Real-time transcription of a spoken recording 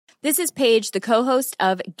This is Paige, the co-host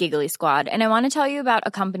of Giggly Squad, and I want to tell you about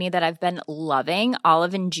a company that I've been loving,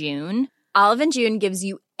 Olive & June. Olive & June gives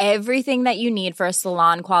you everything that you need for a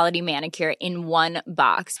salon-quality manicure in one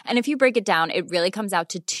box. And if you break it down, it really comes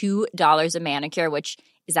out to $2 a manicure, which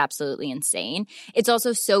is absolutely insane. It's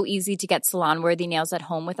also so easy to get salon-worthy nails at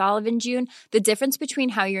home with Olive & June. The difference between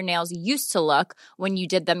how your nails used to look when you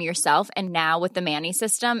did them yourself and now with the Mani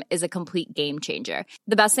system is a complete game changer.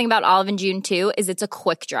 The best thing about Olive & June, too, is it's a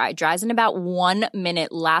quick dry. Dries in about 1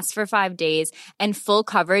 minute, lasts for 5 days, and full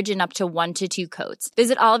coverage in up to 1 to 2 coats.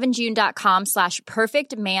 Visit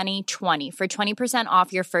oliveandjune.com/perfectmani20 for 20%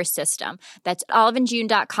 off your first system. That's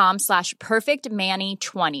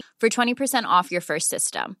oliveandjune.com/perfectmani20 for 20% off your first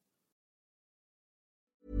system.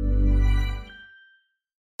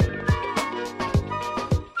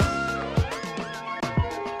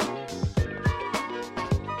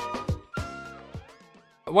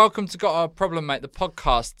 Welcome to Got a Problem, Mate, the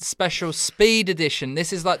podcast special speed edition.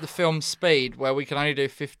 This is like the film Speed, where we can only do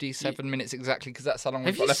 57 minutes exactly because that's how long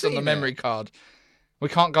we've got left on the memory card. We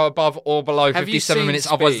can't go above or below 57 minutes,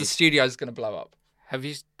 otherwise the studio is going to blow up.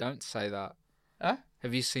 Don't say that. Huh?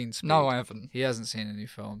 Have you seen Speed? No, I haven't. He hasn't seen any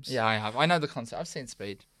films. Yeah, I have. I know the concept. I've seen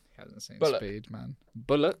Speed. He hasn't seen Bullock. Speed, man.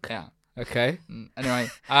 Bullock? Yeah. Okay. Anyway,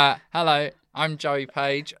 hello. I'm Joey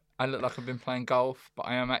Page. I look like I've been playing golf, but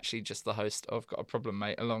I am actually just the host of Got a Problem,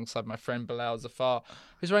 Mate, alongside my friend Bilal Zafar,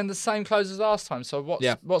 who's wearing the same clothes as last time. So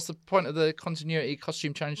what's the point of the continuity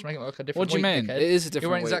costume change to make it look a different What do you week, mean? dickhead? It is a different You're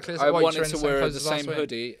wearing week. exactly the I same. wanted to wear the same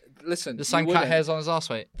hoodie. Listen, the same cat hairs on as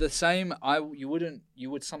last week. The same. You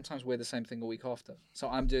would sometimes wear the same thing a week after. So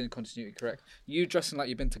I'm doing continuity correct. You dressing like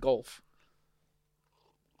you've been to golf.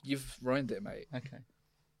 You've ruined it, mate. Okay.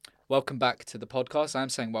 Welcome back to the podcast. I'm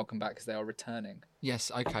saying welcome back because they are returning. Yes,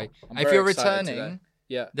 okay. I'm If very you're excited returning,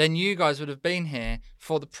 today. then you guys would have been here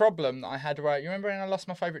for the problem that I had where, you remember when I lost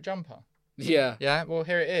my favourite jumper? Yeah. Yeah, well,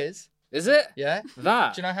 here it is. Is it? Yeah.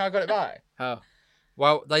 That? Do you know how I got it back? How?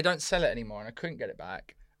 Well, they don't sell it anymore and I couldn't get it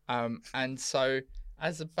back. And so,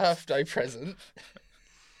 as a birthday present,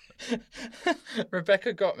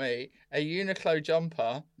 Rebecca got me a Uniqlo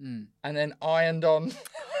jumper and then ironed on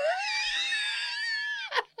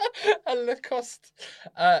a Lacoste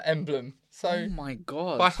emblem. So, Oh my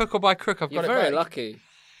god! by hook or by crook, I've You're got it very back. lucky.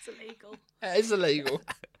 It's illegal. It is illegal.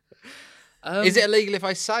 Is it illegal if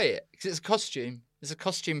I say it? Because it's a costume. It's a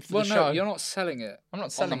costume for the show. No, you're not selling it. I'm not on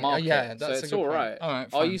selling the it. market, Yeah, that's so a it's good all point. right. All right, Are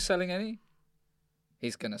fine. you selling any?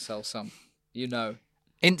 He's gonna sell some. You know,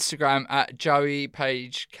 Instagram at Joey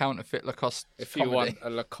Page Counterfeit Lacoste. if you comedy. want a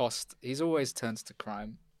Lacoste, he's always turns to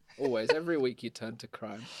crime. Always, every week you turn to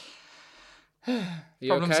crime.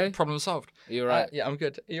 You okay? Problem solved. Are you all right? Yeah, I'm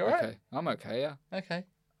good. Are you all right? Okay, I'm okay. Yeah, Okay.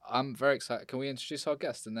 I'm very excited. Can we introduce our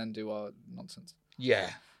guest and then do our nonsense?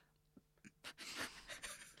 Yeah.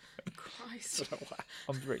 Christ.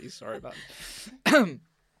 I'm really sorry about that.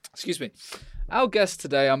 Excuse me. Our guest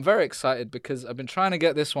today, I'm very excited because I've been trying to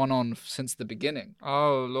get this one on since the beginning.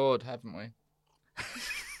 Oh, Lord, haven't we?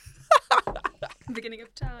 Beginning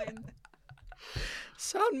of time.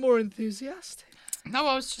 Sound more enthusiastic. No,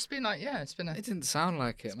 I was just being like, yeah, it's been a... It didn't sound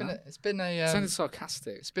like it, It's been man. a, It sounded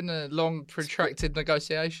sarcastic. it's been a long, protracted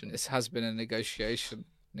negotiation. This has been a negotiation.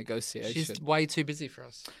 She's way too busy for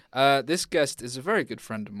us. This guest is a very good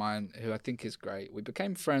friend of mine who I think is great. We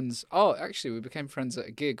became friends. Oh, actually, we became friends at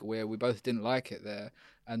a gig where we both didn't like it there.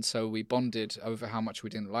 And so we bonded over how much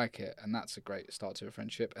we didn't like it. And that's a great start to a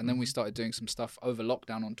friendship. And then we started doing some stuff over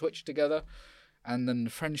lockdown on Twitch together. And then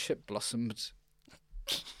the friendship blossomed.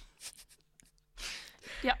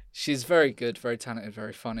 Yep. She's very good, very talented,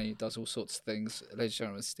 very funny, does all sorts of things. Ladies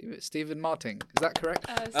and gentlemen, Stephen Martin. Is that correct?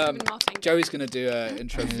 Stephen Martin. Joey's going to do an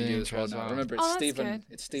intro for the you as intro well as now. well. Remember, Oh, it's that's Stephen. good.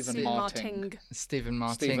 It's Stephen Stephen Martin. Martin. Stephen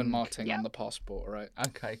Martin. Stephen Martin Yeah. on the passport, right?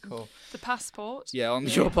 Okay, cool. The passport. Yeah, on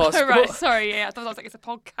your passport. Oh, right. Sorry. Yeah, I thought I was like, it's a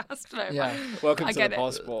podcast. No. Yeah. Welcome I to get the it.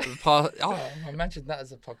 passport. Imagine that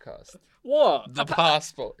as a podcast. What? The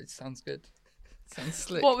passport. It sounds good. Sounds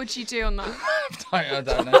slick. What would you do on that? I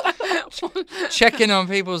don't know. Check in on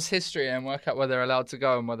people's history and work out where they're allowed to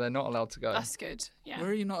go and where they're not allowed to go. That's good. Yeah. Where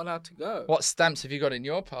are you not allowed to go? What stamps have you got in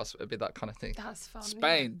your passport? It'd be that kind of thing. That's fun.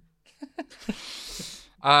 Spain.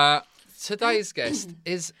 Today's guest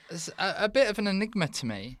is a bit of an enigma to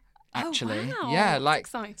me, actually. Oh, wow. Yeah, That's like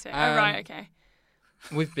exciting. Right. Okay.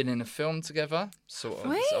 we've been in a film together, sort of.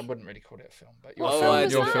 Wait. So I wouldn't really call it a film, but your What film. film I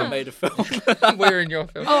was your that? film. made a film. We're in your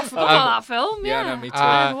film. Oh, I forgot about that film. yeah, Yeah. no, me too.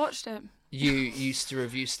 I never watched it. You used to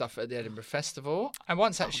review stuff at the Edinburgh Festival. I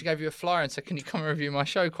once actually gave you a flyer and said, "Can you come and review my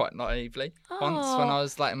show?" Quite naively. Once when I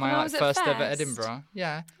was like in my When I like, was at first ever Fest? Edinburgh.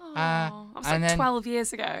 Yeah. Oh, that was and like then- 12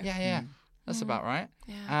 years ago. Yeah. That's about right.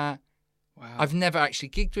 Yeah. Wow. I've never actually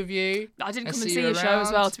gigged with you. I didn't come see and see you your show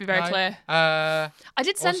as well, to be very No. clear. I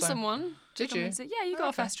did send also- someone. Did to come you? and say, yeah, you got a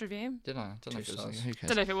Okay. fest review. Did I? Don't know if it was. Who cares?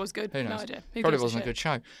 Don't know if it was good. Who No knows? idea. Who Probably gives wasn't a shit? good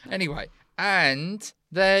show. Anyway, and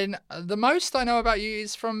then the most I know about you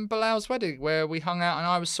is from Bilal's wedding, where we hung out and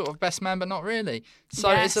I was sort of best man, but not really. So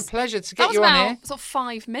Yes. it's a pleasure to That get was you on about here. sort of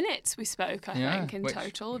 5 minutes we spoke, I think, in which-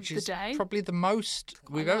 total of which the is day. Probably the most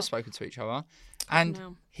we've ever spoken to each other. And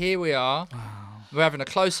No. here we are. We're having a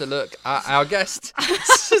closer look at our guest,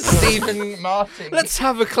 Stephen Martin. Let's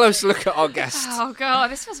have a close look at our guest. Oh,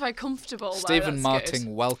 God, this feels very comfortable. Stephen That's Martin,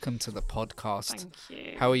 good. welcome to the podcast. Thank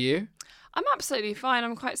you. How are you? I'm absolutely fine.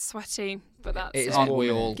 I'm quite sweaty, but that's It is Aren't warm we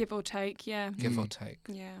in all? here. give or take, yeah. Give or take.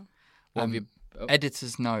 Yeah. What have you?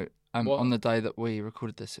 Editor's note. What? On the day that we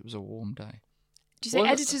recorded this, it was a warm day. Did you say What-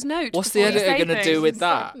 editor's note? What's the before you editor say going to do things? with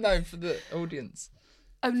that? No, for the audience.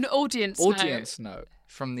 Oh, no, audience Audience note. note.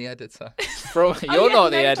 From the editor. From you're yeah, not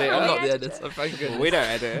the no, editor. I'm Oh, not the the editor. editor. Thank goodness. We don't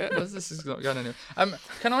edit it. This is not going anywhere.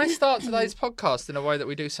 Can I start today's podcast in a way that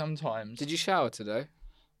we do sometimes? Did you shower today?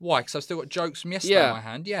 Why? Because I've still got jokes from yesterday Yeah. in my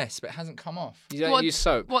hand. Yes, but it hasn't come off. You don't What- use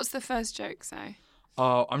soap. What's the first joke say?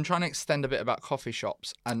 Oh, I'm trying to extend a bit about coffee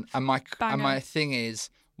shops, and my Banger. thing is,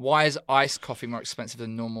 why is iced coffee more expensive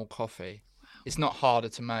than normal coffee? It's not harder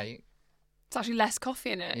to make, It's actually less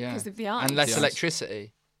coffee in it yeah, because of the ice and less Yes.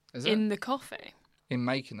 electricity Is it? in the coffee. in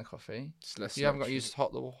making the coffee. It's less You haven't got to electricity.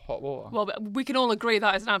 use hot water. Well, but we can all agree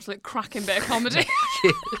that is an absolute cracking bit of comedy.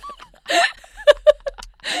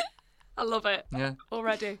 I love it Yeah.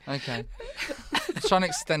 already. Okay. I'm trying to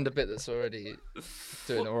extend a bit that's already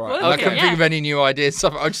doing all right. Well, And I okay, couldn't think yeah. of any new ideas, so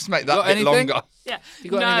I'll just make that Got bit anything? longer. Yeah.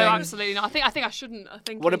 You got no, anything? absolutely not. I think I shouldn't. I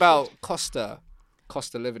think. What we about should. Costa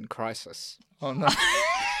of living crisis? Oh no.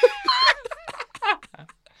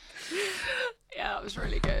 Yeah, that was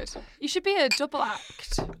really good. You should be a double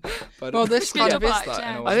act. But Well, this Should be a kind of double is act, that in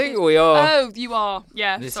yeah. a way. I think we are. Oh, you are.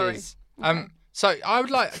 Yeah. This sorry. is. So I would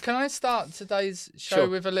like. Can I start today's show Sure.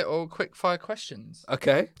 with a little quick fire questions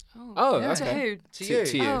Okay. Oh, yeah. To okay. who? to To- you,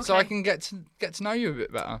 to you. Oh, so I okay. can get to know you a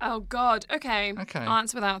bit better. Oh God. Okay. Okay.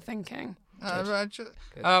 Answer without thinking.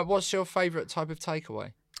 What's your favourite type of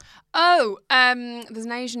takeaway? Oh, there's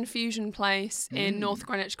an Asian fusion place in North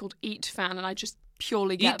Greenwich called Eat Fan, and I just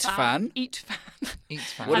purely get Eat that. Fan? Eat Fan. Eat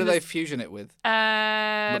fan. What do And they there's- fusion it with?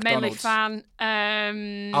 Mainly McDonald's. Fan.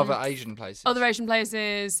 Other Asian places. Other Asian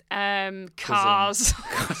places. Cars.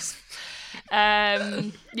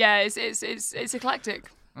 Yeah, it's eclectic.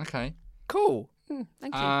 Okay. Cool.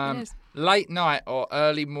 Thank you. It is. Late night or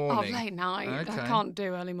early Oh, morning? late night. Okay. I can't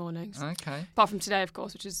do early mornings. Okay. Apart from today, of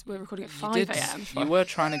course, which is we're recording at 5 a.m. You were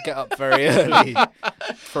trying to get up very early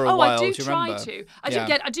for a Oh, while. I do you try remember? to.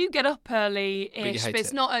 Yeah. I do get up early-ish, But you hate it's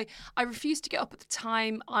it. not. I refuse to get up at the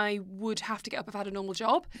time I would have to get up if I had a normal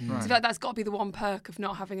job. So that's got to be the one perk of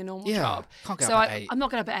not having a normal Yeah, job. can't get so up at 8. I'm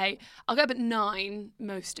not getting up at 8. I'll get up at 9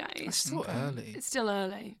 most days. It's still early. It's still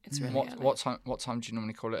early. It's really early. What time do you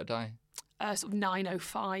normally call it a day? Sort of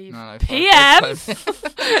 9:05 9:05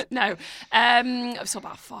 p.m. No, so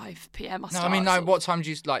about 5 p.m. I No, start. I mean, sort of- what time do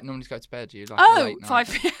you normally go to bed? Do you like Oh, a late night? 5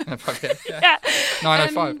 p.m. 5 p.m. Yeah. Yeah.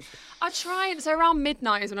 9:05. I try and so around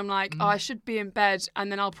midnight is when I'm like, oh, I should be in bed,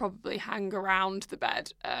 and then I'll probably hang around the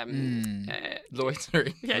bed.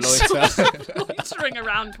 Loitering. Yeah, Loiter. just loitering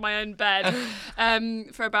around my own bed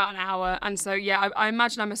for about an hour. And so, yeah, I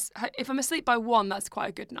imagine if I'm asleep by 1, that's quite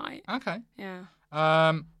a good night. Okay. Yeah.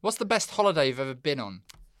 What's the best holiday you've ever been on?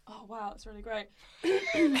 Oh wow, that's really great.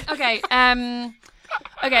 Okay.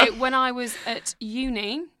 Okay. When I was at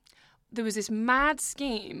uni, there was this mad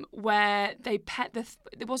scheme where they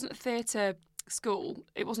it wasn't a theatre school.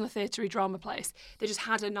 It wasn't a theatre drama place. They just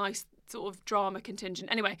had a nice sort of drama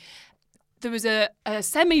contingent. Anyway, there was a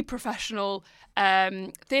semi-professional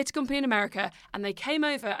theatre company in America, and they came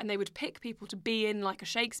over and they would pick people to be in like a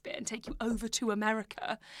Shakespeare and take you over to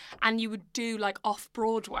America, and you would do like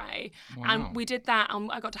off-Broadway. Wow. And we did that,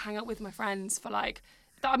 and I got to hang out with my friends for like,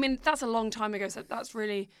 I mean, that's a long time ago, so that's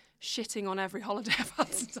really shitting on every holiday I've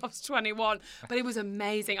had since I was 21. But it was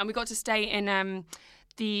amazing, and we got to stay in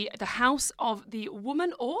the house of the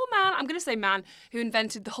woman or man, I'm going to say man, who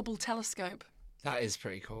invented the Hubble telescope. That is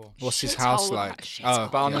pretty cool. What's his Shithole house of like? that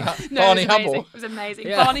shithole. Barney, yeah. No, Barney it was amazing. Hubble. It was amazing.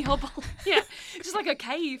 Yeah. Barney Hubble. Yeah. It's just like a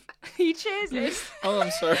cave. He cheers. Oh, I'm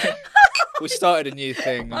sorry. We started a new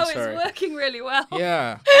thing. I'm Oh, sorry. it's working really well.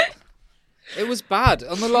 Yeah. It was bad.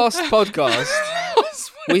 On the last podcast,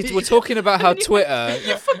 we were talking about how Twitter...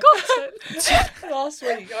 You forgot it. Last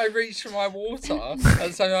week, I reached for my water,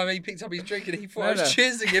 and so he picked up his drink, and he thought I was No.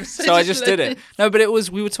 cheersing him. So I just did it. No, but it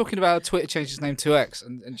was... We were talking about how Twitter changed its name to X,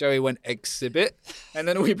 and Joey went exhibit, and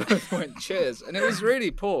then we both went cheers, and it was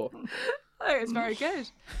really poor. I think it's very good.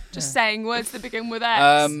 Just saying words that begin with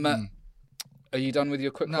X. Are you done with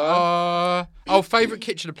your quick fire? Favourite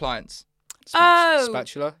kitchen appliance?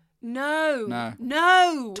 Spatula? No.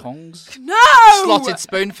 Tongs? No! Slotted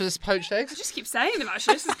spoon for poached I eggs? just keep saying them,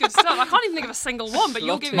 actually. This is good stuff. I can't even think of a single one, but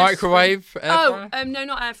you're giving me... Microwave? Air fryer? No,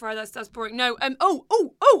 not air fryer. That's boring. No.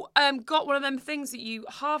 Got one of them things that you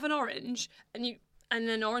halve an orange and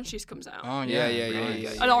then orange juice comes out. Oh, yeah.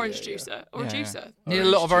 An orange juicer or a juicer. Need a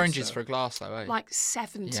lot of oranges for a glass, though, eh? Like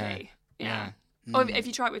 70. Yeah. Mm. Or if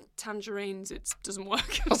you try it with tangerines, it doesn't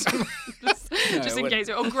work. just in case.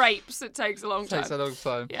 Or grapes, it takes a long time. Takes a long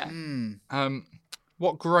time. Yeah.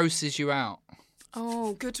 What grosses you out?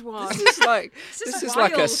 Oh, good one. This is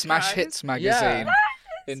like a wild, Smash guys. Hits magazine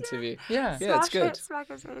interview. Yeah. Yeah, it's good.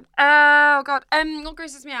 Oh, God. What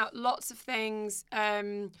grosses me out? Lots of things.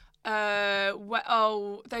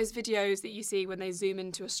 Those videos that you see when they zoom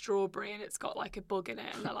into a strawberry and it's got like a bug in it,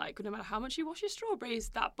 and they're like, no matter how much you wash your strawberries,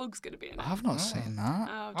 that bug's going to be in it. I've not seen that.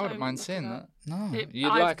 Oh, I wouldn't mind seeing that. No.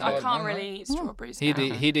 I can't really eat strawberries. He'd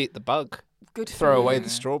eat the bug. Good for Throw you. away the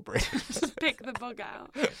strawberry. Just pick the bug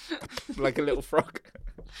out. Like a little frog.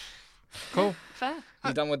 Cool. Fair.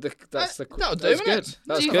 You done with the... That's that'll do, that's innit? good.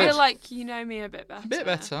 That's Do you good. feel like you know me a bit better? A bit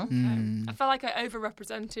better. I felt like I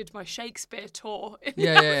overrepresented my Shakespeare tour.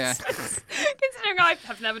 Yeah. Considering I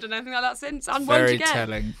have never done anything like that since. And Very won't again.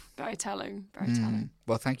 telling. Very telling. Very telling.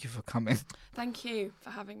 Well, thank you for coming. Thank you for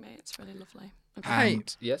having me. It's really lovely. Okay. Hey.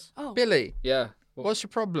 And, yes? Oh. Billy, Yeah. what's your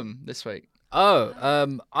problem this week? I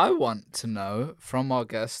want to know from our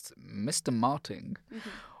guest, Mr. Marting,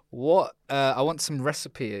 what I want some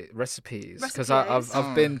recipes because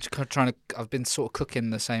I've been sort of cooking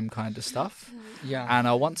the same kind of stuff. Yeah. And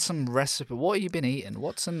I want some recipe. What have you been eating?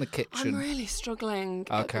 What's in the kitchen? I'm really struggling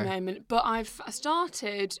at the moment, but I've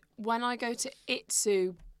started when I go to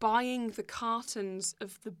Itsu buying the cartons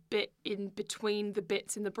of the bit in between the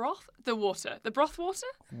bits in the broth, the broth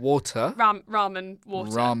water, ramen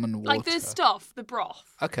water, like the stuff, the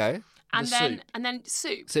broth, Okay. and then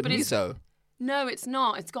soup. Is it but miso? No, it's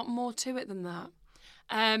not. It's got more to it than that.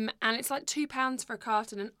 And it's like £2 for a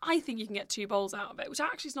carton, and I think you can get 2 bowls out of it, which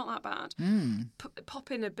actually is not that bad. Pop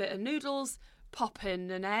in a bit of noodles, pop in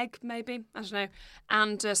an egg, maybe, I don't know,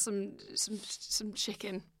 and some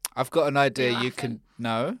chicken. I've got an idea. You're You can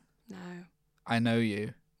no. I know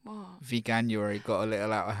you. What? Veganuary got a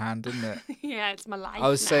little out of hand, didn't it? Yeah, it's my life. I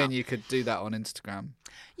was now. saying you could do that on Instagram.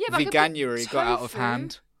 Yeah, but Veganuary got out of tofu.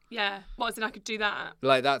 hand. Yeah, what? Then I could do that.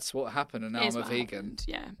 Like that's what happened, and now Here's I'm a what vegan. happened.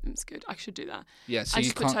 Yeah, it's good. I should do that. Yeah, so I you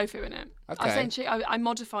just put can't. tofu in it. Okay. I was saying I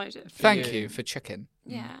modified it. For Thank you for chicken.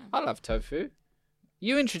 Yeah. I love tofu.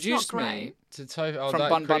 You introduced me great. To tofu.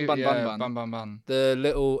 from bun. The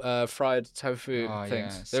little fried tofu things. yeah,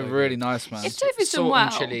 They're so really good. nice, man. If tofu's done Salt well,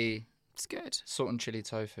 and chili. it's good. Salt and chili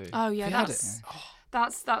tofu. Oh yeah, Have you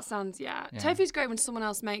had that sounds Yeah. Tofu's great when someone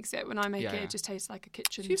else makes it. When I make Yeah. it tastes like a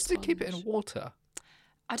kitchen. You used to keep it in sponge. water.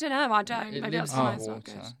 I don't know. I don't. It Maybe lives that's in why the it's not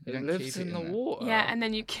water. good. You It don't lives keep in it the there. water. Yeah, and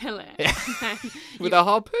then you kill it. With a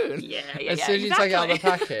harpoon. Yeah. As soon as you take it out of the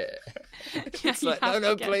packet. It's like,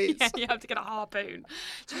 no, please. Yeah, you have to get a harpoon.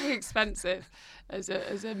 It's very expensive as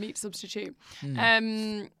a meat substitute.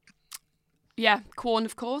 Yeah, corn,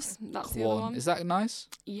 of course. That's the other one. Is that nice?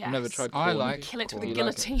 Yes. I've never tried corn. I like Kill it with corn. a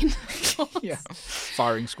guillotine. Of course. Yeah.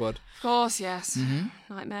 Firing squad. Of course, yes.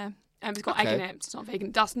 Nightmare. It's got egg in Okay. it. It's not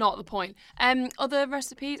vegan. That's not the point. Other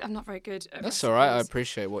recipes, I'm not very good at That's all right. I recipes.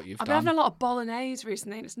 appreciate what you've I've been done. having a lot of bolognese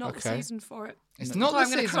recently, and it's not the Okay. season for it. It's not I'm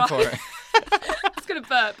the gonna season cry. for it. It's going to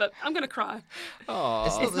burp, but I'm going to cry. Aw.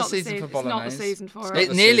 It's not the season for It's not the bolognese. season for not it. It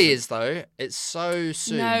the nearly season. is though. It's so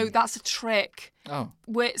soon. No, that's a trick. Oh.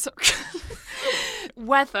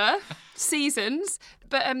 Weather, seasons,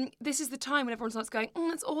 but this is the time when everyone starts going,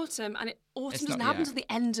 it's autumn, and autumn It's doesn't not happen yet. until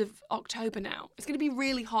the end of October now. It's going to be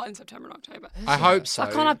really hot in September and October. I hope so.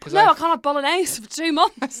 I can't 'cause have, I can't have bolognese for 2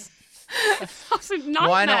 months. That's a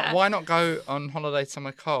nightmare. Why not go on holiday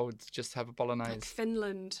somewhere cold? Just have a Like bolognese.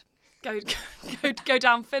 Finland. Go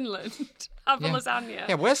down Finland. Have a Yeah. lasagna.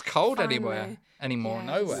 Yeah, where's cold Finally. anymore? Yes,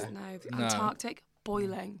 Nowhere. No, the No. Antarctic,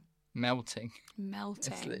 boiling, Melting.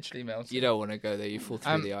 melting. It's literally melting. You don't want to go there. You fall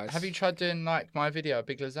through the ice. Have you tried doing like my video,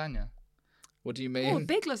 Big Lasagna? What do you Oh, mean? a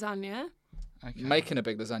big lasagna. Okay. Making a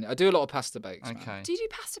big lasagna. I do a lot of pasta bakes. man. Okay. Do you do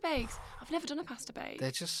pasta bakes? I've never done a pasta bake.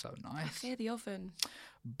 They're just so I nice. fear the oven.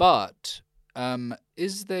 But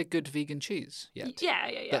is there good vegan cheese yet?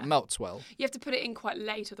 Yeah. That melts well. You have to put it in quite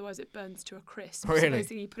late, otherwise it burns to a crisp. Really? So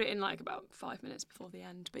basically you put it in like about 5 minutes before the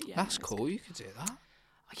end. But yeah, That's it's cool. good. You could do that.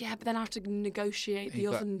 Yeah, but then I have to negotiate the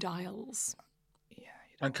You got- oven dials.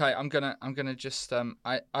 Okay, I'm gonna just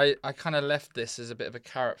I kind of left this as a bit of a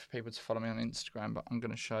carrot for people to follow me on Instagram, but I'm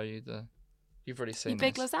gonna show you the You've already seen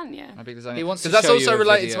Big this. lasagna. My big lasagna. He wants to Because that's show you also a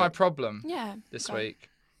related to video. my problem Yeah. this go on. week.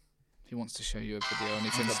 He wants to show you a video and he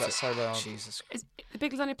God, thinks that's so loud. Jesus. The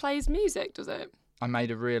big lasagna plays music, does it? I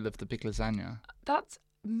made a reel of the big lasagna. That's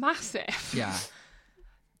massive. Yeah.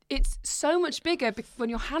 It's so much bigger when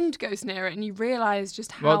your hand goes near it and you realise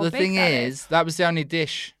just how Well, the big thing that is, that was the only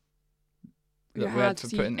dish You that we had had, to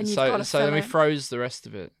so put you- in. and you've gotta So fill then we it. froze the rest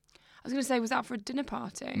of it. I was going to say, was that for a dinner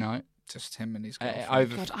party? No. Just him and his girlfriend.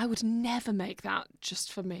 Over. God, I would never make that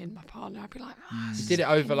just for me and my partner. I'd be like, We did it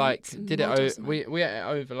over like. some Did it mud or over. something. We ate it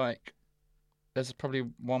over like. There's probably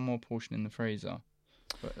one more portion in the freezer.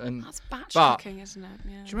 That's batch but- cooking, isn't it?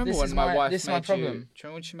 Yeah. Do you remember This when is my my- wife this is made my you? problem. Do you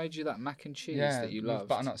remember when she made you that mac and cheese Yeah, that you with loved?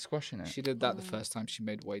 butternut squash in it. She did that the Oh. first time. She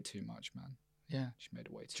made way too much, man. Yeah. She made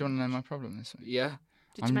way too. Do you want to know my problem this week? Yeah.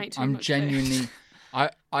 Did you make too I'm much genuinely.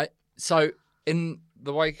 food? So in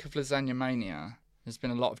the wake of Lasagna Mania, there's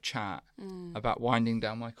been a lot of chat Mm. about winding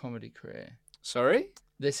down my comedy career. Sorry.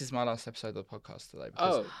 This is my last episode of the podcast today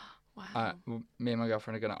because Oh, me and my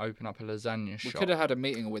girlfriend are going to open up a lasagna we shop. could have had a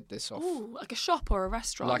meeting with this off. Ooh, like a shop or a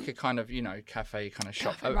restaurant? Like a kind of, cafe kind of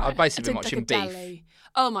shop. Cafe, I've basically been Like a watching Beef. deli.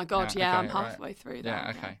 Oh my God, Yeah, yeah, I'm okay, right. halfway through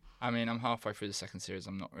that. Yeah, okay. I mean, I'm halfway through the second series.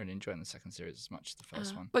 I'm not really enjoying the second series as much as the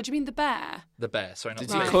first one. But do you mean the bear? The Bear, sorry, not Did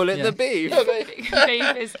the you Beef. call it Yeah. the beef?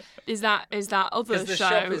 Beef is that other 'Cause the show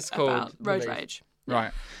shop is called about The road Beef. rage?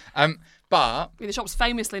 Right. But I mean, the shop's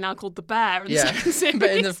famously now called the Bear in the yeah, second series.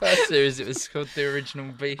 but in the first series it was called the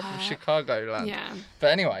original Beef of Chicagoland. yeah,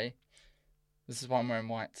 But anyway, this is why I'm wearing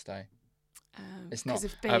white today. It's not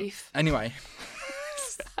because of beef. Anyway,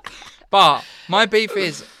 but my beef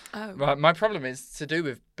is Oh. right. My problem is to do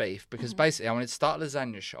with beef because basically I wanted to start a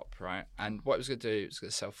lasagna shop, right? And what it was going to do was going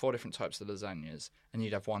to sell 4 different types of lasagnas, and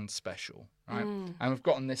you'd have one special, right? And we've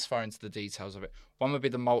gotten this far into the details of it. One would be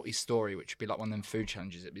the multi-story, which would be like one of them food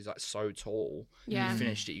challenges. It'd be like so tall. Yeah. You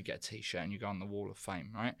finished it, you get a T-shirt, and you go on the Wall of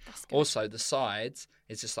Fame, right? That's good. Also, the sides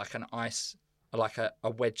is just like an like a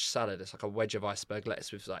wedge salad. It's like a wedge of iceberg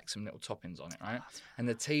lettuce with like some little toppings on it, right? And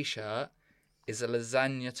the T-shirt is a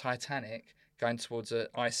lasagna Titanic going towards an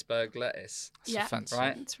iceberg lettuce. Yeah, fancy.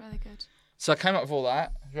 Right? it's really good. So I came up with all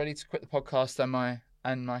that, ready to quit the podcast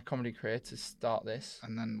and my comedy career to start this.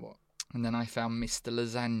 And then what? And then I found Mr.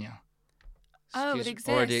 Lasagna. Oh, it Excuse- exists.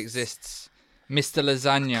 Already exists. Mr.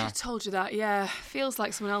 Lasagna. I told you that. Yeah, feels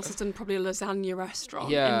like someone else has done probably a lasagna restaurant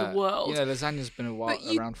Yeah. in the world. Yeah, lasagna's been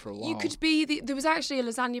around for a while. You could be there was actually a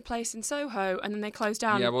lasagna place in Soho, and then they closed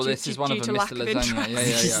down. Yeah, well, this is one of due them, to lack Mr. of Lasagna.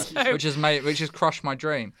 interest. Yeah. So, Which has crushed my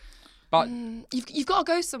dream. But you've got to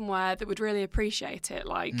go somewhere that would really appreciate it,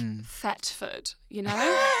 like Thetford. You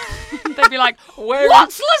know, they'd be like,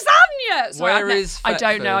 "What's lasagna?" Sorry, Where is I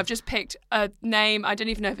don't know. Thetford? I've just picked a name. I don't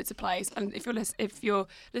even know if it's a place. And if you're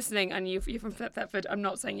listening and you're from Thetford, I'm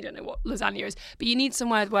not saying you don't know what lasagna is, but you need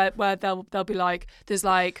somewhere where they'll be like, there's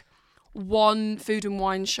like one food and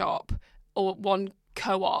wine shop or one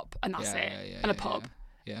co-op, and that's it, and a pub.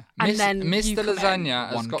 Yeah. And then you Mr. come in. Lasagna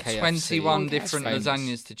has One got KFC. 21 One different KFC.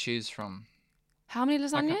 lasagnas to choose from. How many I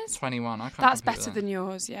can't- lasagnas? 21. I can't That's compete with better that. than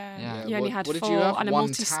yours, yeah. Yeah. You only What- had what did 4 you have? and a One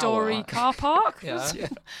multi-story tower. car park. Yeah.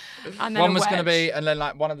 And then One a was going to wedge. be, and then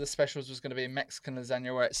like one of the specials was going to be Mexican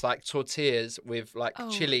lasagna where it's like tortillas with like Oh.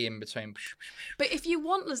 chili in between. But if you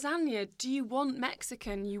want lasagna, do you want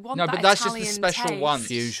Mexican? You want No, that but that's just the Italian special taste? one.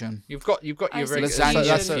 Fusion. You've got your I see. regular Lasagna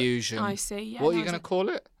that's a- fusion. I see. Yeah, What are you no, going to call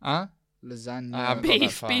it? Huh? Lasagna. I haven't got that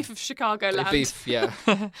beef? far. Beef of Chicago land. Beef, yeah.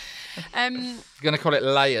 You're going to call it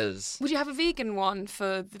layers. Would you have a vegan one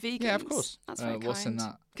for the vegans? Yeah, of course. That's very What's in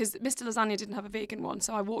that? Because Mr. Lasagna didn't have a vegan one,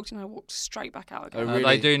 so I walked straight back out again. Oh, really?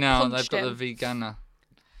 They do now. Punched They've got him. the vegana.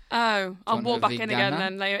 Oh, I'll want walk a back in again vegana?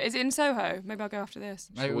 then later. Is it in Soho? Maybe I'll go after this.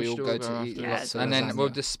 Maybe Shall we all should go to after eat this. lots of And then lasagna? we'll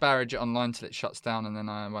disparage it online till it shuts down, and then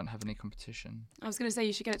I won't have any competition. I was going to say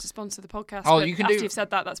you should get it to sponsor the podcast. Oh, but you can after do you've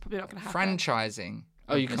said that, that's probably not going to happen. Franchising.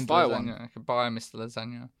 Oh, you of can Mr. buy Lasagna. one? I can buy Mr.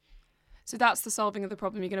 Lasagna. So that's the solving of the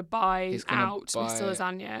problem. You're going to buy He's gonna out buy- Mr.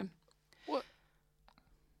 Lasagna.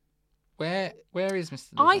 Where is Mr.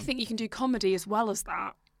 I Lasagna? think you can do comedy as well as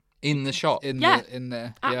that. In the shop. In Yeah,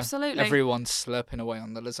 there. absolutely. Yeah. Everyone's slurping away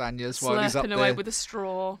on the lasagnas while he's up Slurping away there with a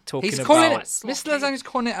straw. talking He's about. calling it. Sloppy. Mr. Lasagna's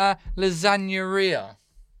calling it a lasagneria.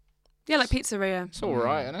 Yeah, like pizzeria. It's all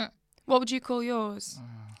right, isn't it? What would you call yours?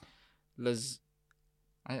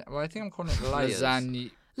 I think I'm calling it layers.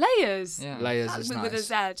 Lasagna. Layers. Yeah. Layers That's is with, nice. with a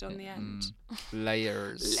Z on the end.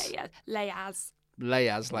 Layers. Layers.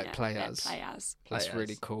 Layers like Yeah, players. Players. That's Players.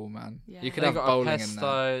 really cool, man. Yeah. You could They have got bowling a in there.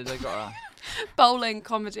 pesto. They got Bowling,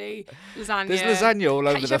 comedy, lasagna. There's lasagna all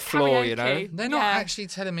over the floor, you know. karaoke. They're not actually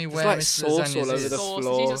telling me where like Mr. sauce all Lasagna's over is. the Sauce,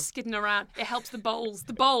 floor. you're just skidding around. It helps the bowls.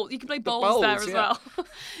 The bowl. You can play bowls, bowls, there as yeah. well.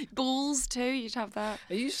 Balls too. You'd have that.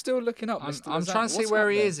 Are you still looking up Mr. I'm Lasagna? trying to see What's where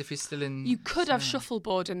he happening? is if he's still in. You could have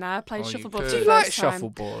shuffleboard in there. Played Oh, you shuffleboard. could. For Do the you like first time.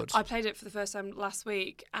 shuffleboard? I played it for the first time last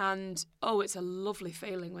week, and it's a lovely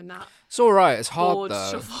feeling when that It's all right. It's hard board though.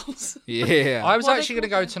 shuffles. Yeah. I was What are they actually going to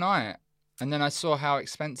go called? tonight, and then I saw how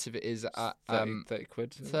expensive it is at 30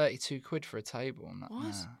 quid. 32 quid for a table.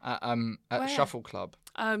 What? At Where? Shuffle Club.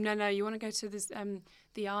 No. You want to go to this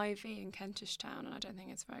the Ivy in Kentish Town, and I don't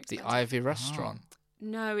think it's very The expensive. Ivy restaurant.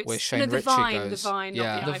 No, it's Where Shane no, the Ritchie Vine, goes. the Vine,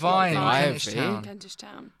 Yeah. not The the Vine, Ivy. Kentish Ivy. Town. Kentish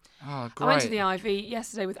Town. Oh, great. I went to the Ivy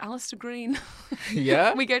yesterday with Alistair Green.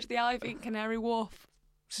 Yeah. We go to the Ivy in Canary Wharf.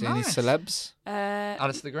 See any Nice. celebs?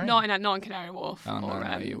 Alistair Green. Not in Canary Wharf. Oh, no, or,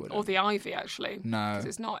 no, you wouldn't. or the Ivy actually. No. 'Cause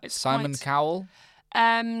it's not. It's Simon quite, Cowell.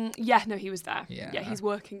 Yeah, no, he was there. Yeah. He's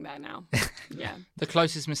working there now. Yeah. The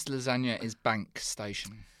closest Mr. Lasagna is Bank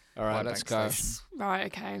Station. All right, Right, let's Bank go. Station. Right.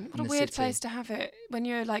 Okay. What a the weird city. place to have it when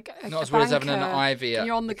you're like a Not as well as having an banker Ivy and at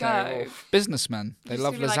you're on the Canary go. Wharf. Businessmen. They You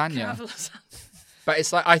love just feel like, lasagna. have a lasagna. But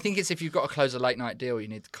it's like, I think it's if you've got to close a late night deal, you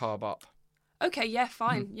need to carb up. Okay. Yeah.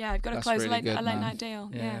 Fine. Yeah. I've got to That's close really a good, late man. night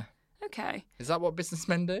deal. Yeah. Okay. Is that what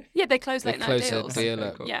businessmen do? Yeah, they close They late night close a deals. deal Okay,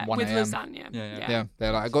 at cool. Yeah, 1 with a.m. lasagna. Yeah. Yeah,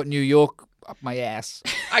 they're like, I got New York up my ass.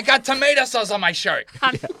 I got tomato sauce on my shirt.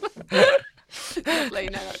 Lovely.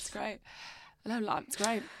 No, that's great. No, that's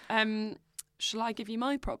great. Shall I give you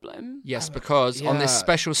my problem? Yes, because on this yeah.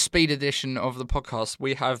 special speed edition of the podcast,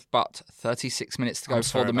 we have but 36 minutes to go I'm before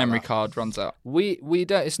sorry the about memory that. card runs out. We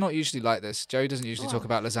don't. It's not usually like this. Joey doesn't usually talk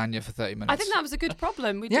about lasagna for 30 minutes. I think that was a good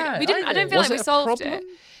problem. We Yeah, didn't. I don't feel Was like we it a solved problem? it.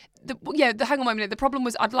 Hang on 1 minute. The problem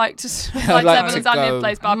was I'd like to I'd like have a to lasagna go- in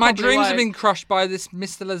place, but I My probably dreams won't. have been crushed by this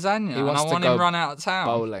Mr. Lasagna, and wants I to want go him run out of town.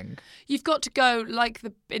 bowling. You've got to go like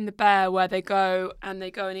in the Bear where they go and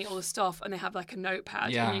eat all the stuff and they have like a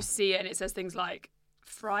notepad Yeah. and you see it and it says things like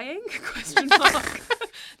frying question mark.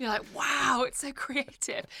 You're like, wow, it's so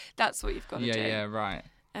creative. That's what you've got to do. Yeah, right.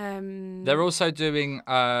 Um, They're also doing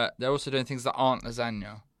things that aren't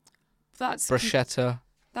lasagna. Bruschetta.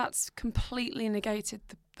 That's completely negated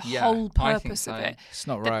the Yeah, whole I think purpose so. of it. It's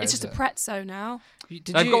not right. It's is just a it? prezzo now. Did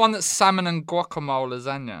They've you got one that's salmon and guacamole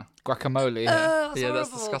lasagna. guacamole? Yeah. That's Yeah, that's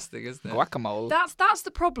horrible. disgusting, isn't it? Guacamole. That's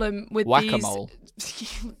the problem with Whack-a-mole.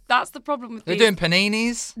 these. That's the problem with They're these. doing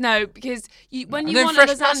paninis. No, because when you doing want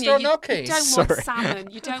fresh a lasagna, you gnocchi. don't Sorry. want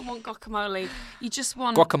salmon, you don't want guacamole, you just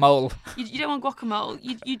want Guacamole. you don't want guacamole.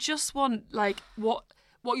 You just want like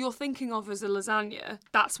what you're thinking of as a lasagna.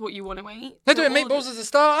 That's what you want to eat. They're So doing all of meatballs it- as a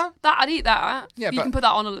starter. That I'd eat that. Yeah, you but- can put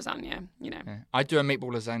that on a lasagna. You know. Yeah. I do a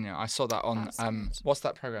meatball lasagna. I saw that on That's good. what's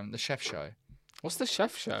that program? The Chef Show. What's the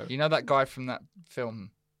chef show? You know that guy from that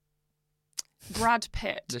film, Brad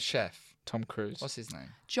Pitt, The Chef. Tom Cruise. What's his name?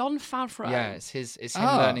 John Favreau. Yeah, it's him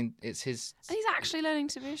Ah. learning. It's his. And he's actually learning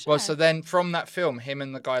to be a chef. Well, so then from that film, him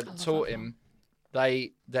and the guy that love taught that him,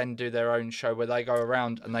 they then do their own show where they go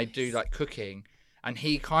around and they do like cooking. And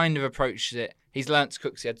he kind of approaches it. He's learnt to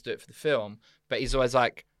cook, so he had to do it for the film. But he's always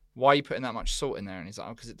like, "Why are you putting that much salt in there?" And he's like,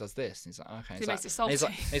 "Oh, because it does this." And he's like, "Okay." he He's makes like, it salty.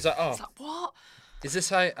 and he's like, "Oh, It's like, what? is this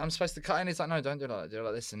how I'm supposed to cut it?" And he's like, "No, don't do it like that. Do it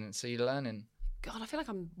like this." And so you're learning. God, I feel like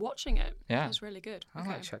I'm watching it. Yeah. That's really good. I Okay.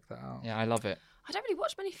 might check that out. Yeah, I love it. I don't really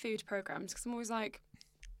watch many food programs because I'm always like,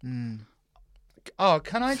 Oh,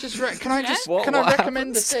 can I just can I just What- can I what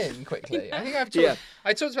recommend happens? a thing quickly? I think I've talked, Yeah.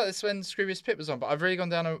 I talked about this when Scroobius Pip was on, but I've really gone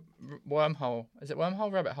down a wormhole. Is it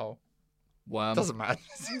wormhole, rabbit hole? Doesn't matter.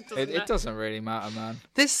 It doesn't really matter, man.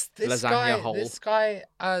 This Lasagna hole. This guy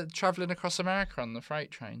traveling across America on the freight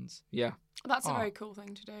trains. Yeah. that's a Oh. very cool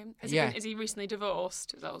thing to do. Yeah. Is he recently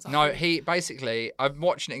divorced? Is that what's No, happening? he basically, I'm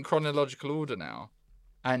watching it in chronological order now,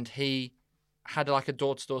 and he had like a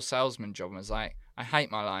door-to-door salesman job and was like, "I hate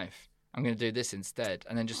my life. I'm going to do this instead,"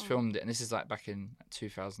 and then just filmed it. And this is like back in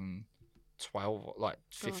 2012, or like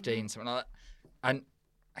 15, something like that. And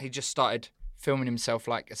he just started filming himself,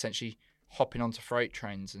 like essentially hopping onto freight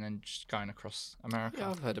trains and then just going across America.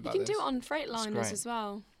 Yeah, I've heard You about can this. do it on Freightliners great. as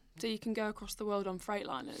well. So you can go across the world on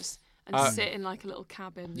Freightliners and sit in like a little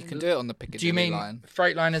cabin. You and can do it on the Piccadilly Do you mean line.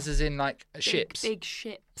 Freightliners as in like big, ships? Big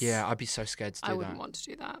ships. Yeah, I'd be so scared to do I that. wouldn't want to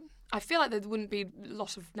do that. I feel like there wouldn't be a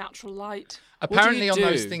lot of natural light. Apparently, you on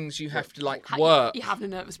those do? things, you have to like Ha- work. You're having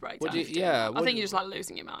a nervous breakdown. What do you- if you do yeah, that. I what think do- you're just like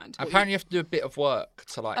losing your mind. Apparently, you have to do a bit of work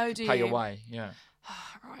to like Oh, do pay your you? way. Yeah.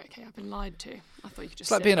 Right, okay, I've been lied to. I thought you could just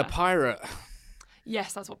It's like sit being a there. pirate.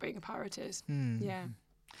 Yes, that's what being a pirate is. Yeah.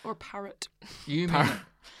 Or a parrot. You mean? Par-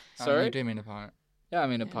 Oh, Sorry? you do mean a pirate. Yeah, I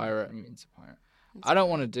mean a pirate. You mean a pirate. I don't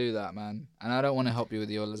want to do that, man, and I don't want to help you with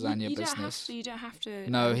your lasagna business. You don't have to.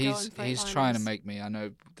 No, he's trying to make me. I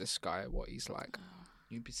know this guy, what he's like.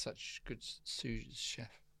 You'd be such a good sous chef.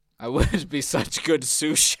 I would be such a good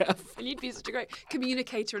sous chef. And you'd be such a great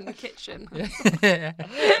communicator in the kitchen.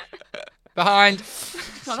 Behind.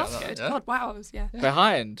 Oh, that's good. Yeah. God, wow. Yeah.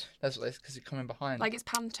 Behind. That's because you're coming behind. Like it's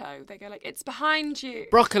panto. They go like, it's behind you.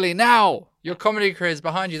 Broccoli now. Your comedy career is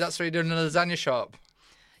behind you. That's what you're doing in a lasagna shop.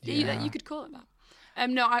 Yeah. You could call it that.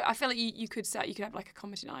 No, I feel like you could have like a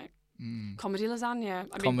comedy night. Comedy lasagna.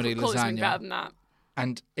 I mean, comedy call it something lasagna. better than that.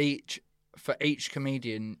 And for each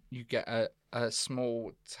comedian, you get a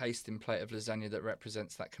small tasting plate of lasagna that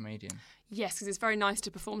represents that comedian. Yes, because it's very nice to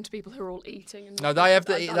perform to people who are all eating. And no, they have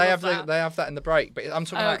that in the break. But I'm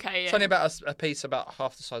talking about it's only about a piece about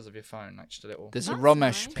half the size of your phone, like just a little. There's a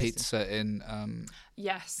Ramesh pizza in.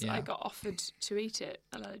 Yes, I got offered to eat it.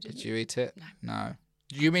 Did you eat it? No.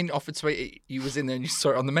 You mean offered to eat it? You was in there and you saw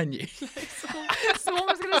it on the menu. Someone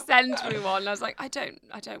was going to send me one. And I was like, I don't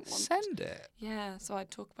want. Send it. Yeah, so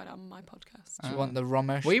I'd talk about it on my podcast. Do you want the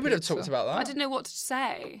Ramesh? We would have pizza? talked about that. I didn't know what to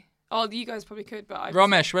say. Oh, you guys probably could, but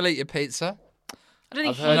Ramesh, we'll eat your pizza. I don't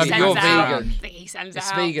think I've heard he sends you're out. vegan. I think he sends It's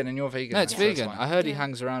out. vegan and you're vegan. No, it's so vegan. fine. I heard he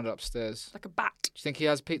hangs around upstairs. Like a bat. Do you think he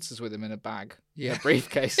has pizzas with him in a bag? Yeah. A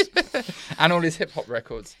briefcase. And all his hip hop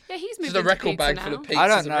records. Yeah, he's moved Just a into record pizza bag now. full of pizzas. I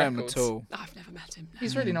don't and know him records. at all. I've never met him. No.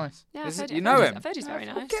 He's really nice. Yeah, You know him? I've heard he's very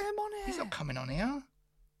nice. Get him on here. He's not coming on here.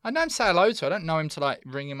 I know him say hello to. I don't know him to like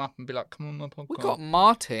ring him up and be like, "Come on my podcast." We got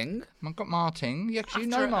Martin. I've got Martin. Yeah, because you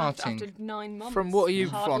know Martin. After 9 months. From what are you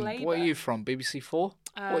hard from? labour. What are you from? BBC 4?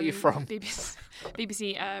 What are you from?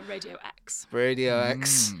 BBC Radio X. Radio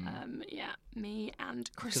X. Yeah, me and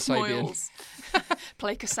Chris Kasabian. Moyles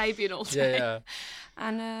play Kasabian all day. Yeah.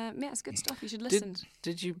 And yeah, it's good stuff. You should listen.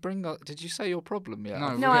 Did you bring up? Did you say your problem yet?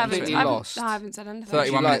 No, No, I haven't. completely I haven't, lost. I haven't said anything.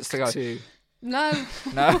 31 minutes to go. No.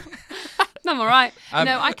 No. No, I'm all right.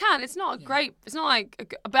 No, I can't. It's not great. It's not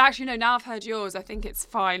like. But actually, no. Now I've heard yours. I think it's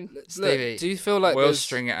fine. Stevie, do you feel like we'll there's-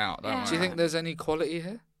 string it out. Don't Yeah. worry. Do you think there's any quality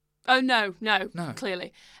here? Oh no. No.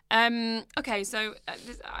 Clearly. Okay, so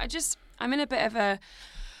I'm in a bit of a.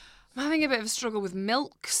 I'm having a bit of a struggle with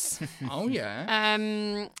milks. Oh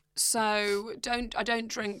yeah. So I don't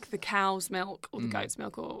drink the cow's milk or the goat's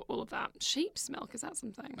milk or all of that. Sheep's milk, is that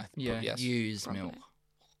something? Yeah. Yes. Use Probably. milk.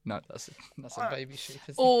 No, that's a baby sheep.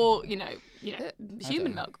 Isn't Or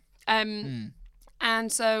human milk.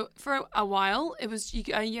 And so for a while it was you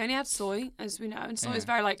only had soy, as we know, and soy is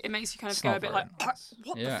very like it makes you kind of It's go not a bit very like nice.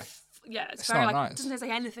 what Yeah. it's It's very not like nice. doesn't taste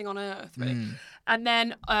like anything on earth really. And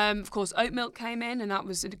then of course oat milk came in, and that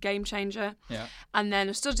was a game changer. Yeah. And then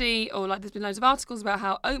a study, or like there's been loads of articles about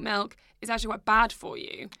how oat milk is actually quite bad for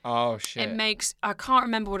you. Oh shit. It makes I can't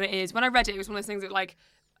remember what it is. When I read it, it was one of those things that like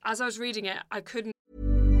as I was reading it, I couldn't.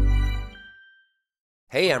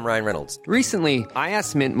 Hey, I'm Ryan Reynolds. Recently, I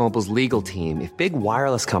asked Mint Mobile's legal team if big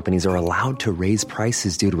wireless companies are allowed to raise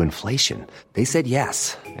prices due to inflation. They said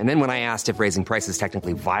yes. And then when I asked if raising prices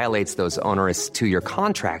technically violates those onerous 2-year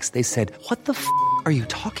contracts, they said, "What the f*** are you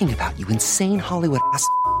talking about, you insane Hollywood ass?"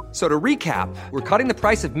 So to recap, we're cutting the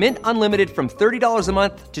price of Mint Unlimited from $30 a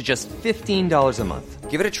month to just $15 a month.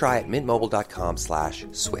 Give it a try at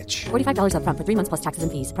mintmobile.com/switch. $45 up front for 3 months plus taxes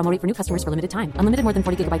and fees. Promo rate for new customers for limited time. Unlimited more than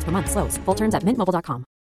 40 gigabytes per month. Slows full terms at mintmobile.com.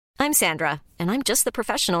 I'm Sandra, and I'm just the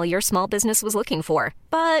professional your small business was looking for.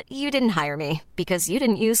 But you didn't hire me because you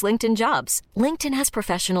didn't use LinkedIn Jobs. LinkedIn has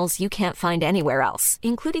professionals you can't find anywhere else,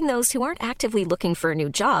 including those who aren't actively looking for a new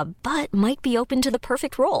job, but might be open to the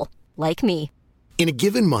perfect role, like me. In a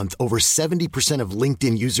given month, over 70% of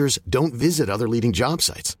LinkedIn users don't visit other leading job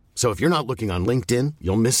sites. So if you're not looking on LinkedIn,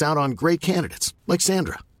 you'll miss out on great candidates like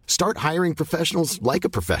Sandra. Start hiring professionals like a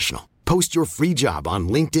professional. Post your free job on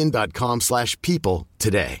linkedin.com/people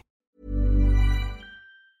today.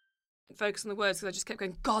 Focus on the words because I just kept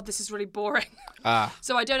going, God, this is really boring.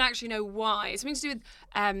 So I don't actually know why. It's something to do with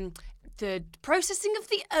the processing of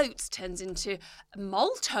the oats turns into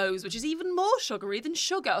maltose, which is even more sugary than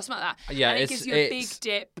sugar or something like that. Yeah, and it it's- gives you a big it's-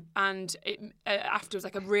 dip, and it afterwards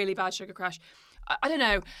like a really bad sugar crash. I don't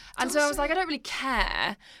know. And so I was like, I don't really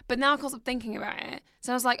care. But now I can't stop thinking about it.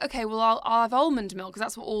 So I was like, okay, well, I'll have almond milk because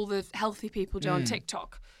that's what all the healthy people do on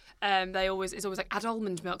TikTok. It's always like add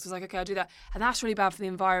almond milk. So I was like, okay, I'll do that. And that's really bad for the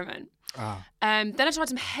environment. Then I tried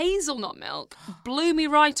some hazelnut milk, blew me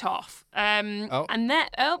right off. And then,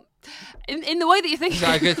 in the way that you think. Is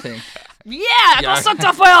that a good thing? Yeah, I got sucked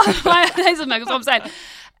off by hazelnut milk, that's what I'm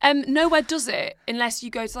saying. Nowhere does it unless you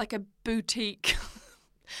go to like a boutique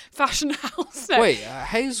fashion house. No. Wait,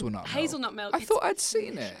 hazelnut milk? Hazelnut milk. I it's thought I'd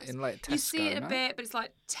seen it in like Tesco. You see it a no? bit, but it's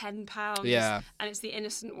like £10. Yeah. And it's the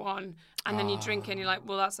innocent one. And then you drink it and you're like,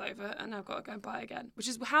 well, that's over. And I've got to go and buy it again, which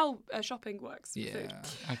is how shopping works for food.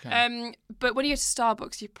 Okay. But when you go to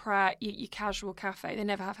Starbucks, your casual cafe, they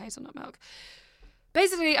never have hazelnut milk.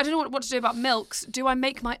 Basically, I don't know what to do about milks. Do I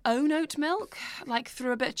make my own oat milk, like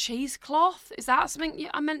through a bit of cheesecloth? Is that something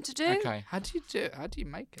I'm meant to do? Okay. How do you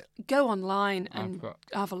make it? Go online and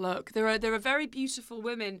have a look. There are very beautiful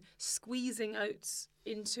women squeezing oats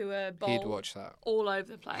into a bowl. He'd watch that. All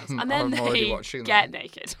over the place, and then already they watching get that.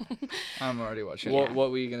 naked. I'm already watching. What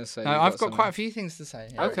were you going to say? No, I've got quite a few things to say.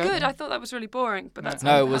 Here. Okay. Good. I thought that was really boring, but that's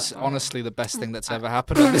No, it was honestly the best thing that's ever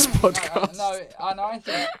happened on this podcast.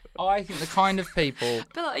 I think the kind of people.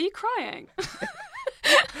 Bill, are you crying?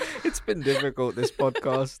 It's been difficult, this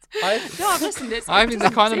podcast. No, I've listened. I think the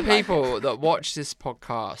kind of people that watch this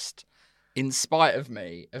podcast, in spite of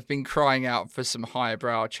me, have been crying out for some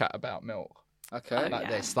highbrow chat about milk. Okay. Like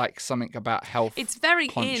this, like something about health. It's very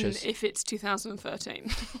conscious. in if it's 2013.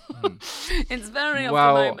 It's very of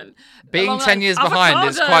Well, the moment. being Along 10 years like behind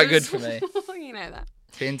is quite good for me. You know that.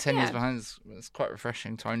 Being 10 years behind is quite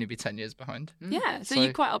refreshing to only be 10 years behind. Yeah, so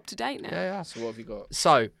you're quite up to date now. Yeah. So what have you got?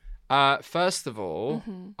 So, first of all,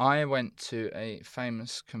 I went to a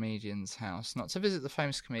famous comedian's house, not to visit the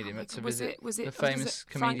famous comedian, but to visit the famous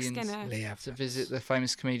comedian's. To visit the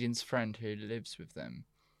famous comedian's friend who lives with them.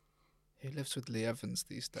 Who lives with Lee Evans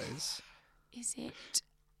these days? Is it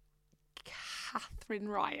Catherine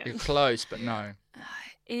Ryan? You're close, but no.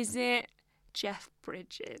 Is it Jeff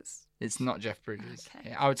Bridges? It's not Jeff Bridges. Okay.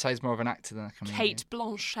 Yeah, I would say he's more of an actor than a comedian. Kate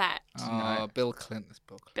Blanchett? Oh, Bill Clinton.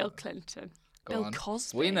 Bill Clinton. Go Bill on.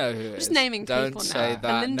 Cosby. We know who it is. Just naming Don't people say now.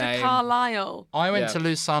 that Belinda name. Carlisle. I went to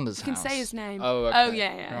Lou Sanders' You can house. say his name. Oh, okay.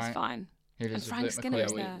 Yeah, that's Right. fine. Who lives And with Frank Luke Skinner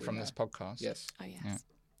was McCoy there. from this podcast. Yes. Oh, yes.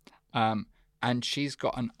 Yeah. And she's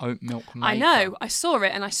got an oat milk maker. I know. I saw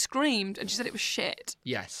it and I screamed and she said it was shit.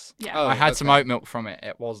 Yes. Yeah. Oh, I had okay. some oat milk from it.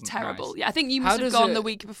 It wasn't Terrible. nice. Yeah, I think you How must have does gone it- the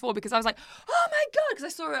week before because I was like, oh my God, because I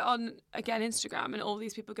saw it on, again, Instagram and all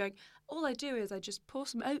these people going, all I do is I just pour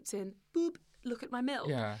some oats in, boop, look at my milk.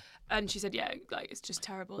 Yeah. And she said, yeah, like it's just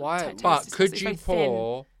terrible. Why- It tastes But disgusting. could It's you very thin.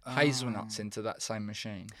 pour hazelnuts into that same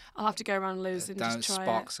machine? I'll have to go around Lou's and just try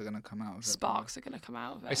Sparks are going to come out of it. Sparks are going to come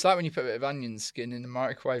out of it. It's like when you put a bit of onion skin in the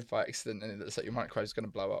microwave by accident and it looks like your microwave's going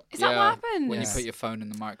to blow up. Is that what happened? When you put your phone in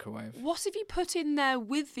the microwave. What have you put in there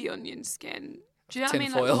with the onion skin? Do you know what I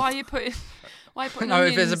mean? Tinfoil. Like, why are you putting? Why are you putting No,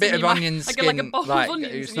 if there's a onions bit in of your onion like skin, a bowl like, of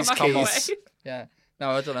onions it's in your not microwave. skills. Yeah.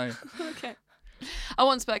 No, I don't know. Okay. I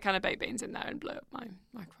once put a can of baked beans in there and blew up my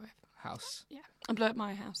microwave. House. Yeah, and blew up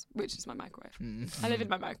my house, which is my microwave. Mm. I live in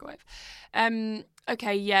my microwave.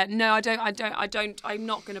 Okay, yeah, no, I don't. I'm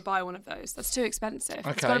not going to buy one of those. That's too expensive. It's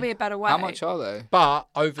Okay. got to be a better way. How much are they? But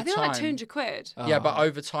over I think time. like £200. Yeah, but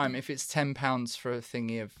over time, if it's £10 for a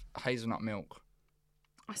thingy of hazelnut milk,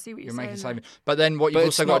 I see what you're you're making saying. saving. But then what But you've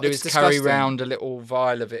it's also got not- to do it's is carry disgusting. around a little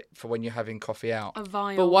vial of it for when you're having coffee out. A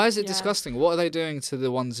vial. But why is it yeah. disgusting? What are they doing to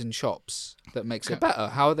the ones in shops that makes it better?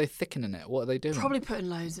 How are they thickening it? What are they doing? Probably putting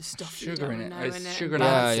loads of stuff that you Sugar don't in it. know It's in it. sugar and in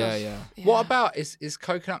it. bad Yeah, stuff. yeah. What about is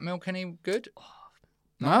coconut milk any good?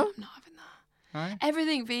 No? I'm not having that. No?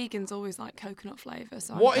 Everything vegan's always like coconut flavour.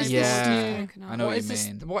 So What I'm is going this? for Yeah, coconut. I know what you is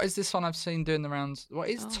mean. this? What is this one I've seen doing the rounds? What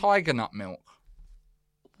is Oh. tiger nut milk?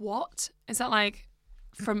 What is that like?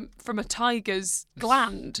 From a tiger's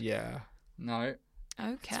gland? Yeah. No.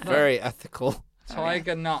 Okay. Very ethical.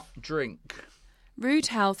 Tiger nut drink. Rude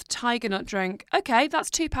Health Tiger Nut Drink. Okay, that's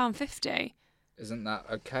 £2.50. Isn't that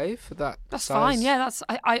okay for that That's size? fine. Yeah, that's.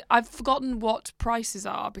 I've forgotten what prices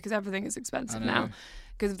are because everything is expensive I know. now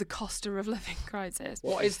because of the cost of living crisis.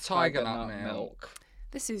 What is tiger nut milk?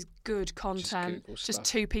 This is good content. Google Just stuff.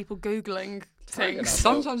 two people googling Tiger things. nut.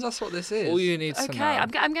 Sometimes that's what this is. All you need to Okay, know.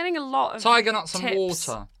 I'm getting a lot of Tiger nuts and tips.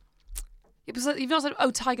 water. It was like, you've not said,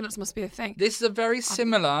 oh, tiger nuts must be a thing. This is a very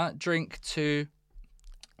similar drink to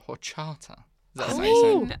horchata. Does that I make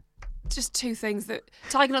mean, sense? just two things that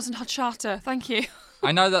tiger nuts and horchata. Thank you.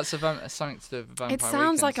 I know that's something to do with Vampire It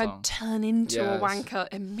sounds Weekend like song. I'd turn into a Yes. wanker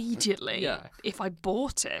immediately Yeah. if I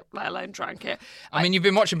bought it, let alone drank it. I mean, you've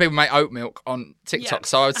been watching people make oat milk on TikTok, Yeah,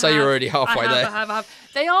 so I would say you're already halfway there. I have.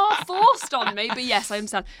 They are forced on me, but yes, I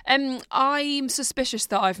understand. I'm suspicious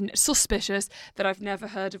that I've never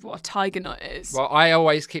heard of what a tiger nut is. Well, I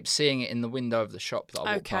always keep seeing it in the window of the shop that I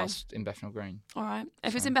walk Okay. past in Bethnal Green. All right.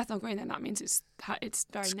 If it's in Bethnal Green, then that means it's very It's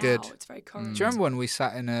now. good. It's very current. Do you remember when we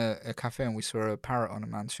sat in a cafe and we saw a parrot on a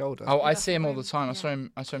man's shoulder? Oh, I Bethnal see him all Green, the time. yeah.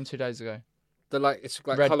 I saw him 2 days ago. It's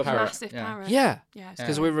like Red colourful. parrot. Massive Yeah. parrot. Yeah, Yeah.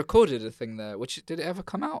 because we recorded a thing there. Which did it ever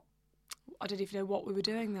come out? I didn't even know what we were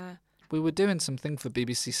doing there. We were doing something for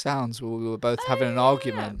BBC Sounds where we were both having an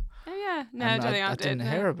argument. Oh yeah, no, And I don't think I did.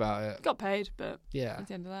 didn't hear about it. Got paid, but Yeah. at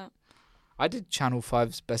the end of that, I did Channel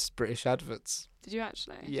 5's Best British Adverts. did you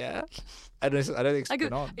actually? Yeah. I don't think it's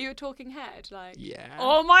been on. Are you a talking head? Like, Yeah.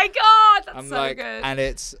 oh my god, that's I'm so like, good.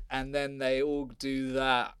 and then they all do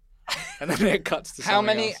that, and then it cuts to How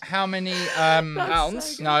something many? else. How many?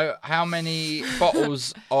 Pounds? good. No. How many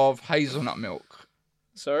bottles of hazelnut milk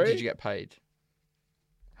Sorry. did you get paid?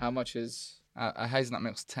 How much is? A hazelnut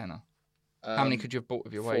milk's £10. How many could you have bought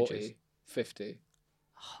with your 40, wages? 50.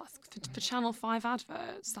 Oh, for Channel 5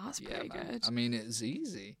 adverts, that's pretty man. good. I mean, it's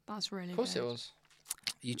easy. That's really good. Of course it was.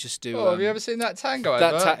 You just do. Oh, have you ever seen that Tango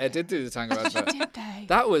that? advert? I did do the Tango advert. Did they?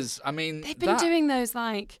 That was. I mean, They've been doing those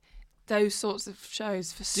sorts of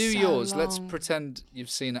shows for Do so yours. long. Let's pretend you've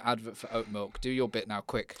seen an advert for oat milk. Do your bit now,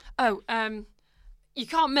 quick. Oh, you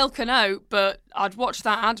can't milk an oat, but I'd watch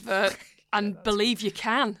that advert and believe you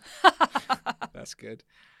can. That's good.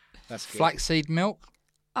 That's good. Flaxseed milk,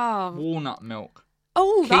 Oh, walnut milk,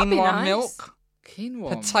 that'd be quinoa nice. milk, Quinoa.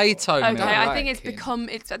 potato Okay, milk. I like think it's quinoa. become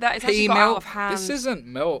it's actually Pea got out milk. of hand. This isn't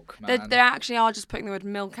milk, man. They actually are just putting the word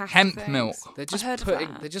milk after Hemp things. milk. They're just heard of putting.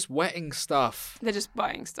 that. They're just wetting stuff. They're just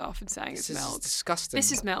buying stuff and saying This it's is milk. disgusting.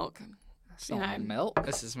 This is milk. That's you not know. milk.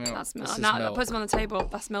 This is milk. That's milk. This is Now milk. put them on the table.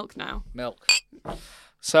 That's milk now. Milk.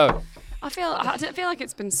 So I don't feel like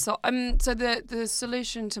it's been so. So the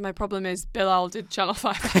solution to my problem is Bilal did Channel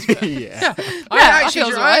 5 advert. yeah. I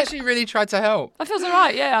feels alright. actually really tried to help. That feels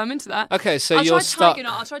alright. Yeah, I'm into that. Okay, so I'll you're try stuck. Tiger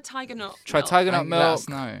Nut. I'll try Tiger Nut. Try milk. Tiger Nut And milk. let us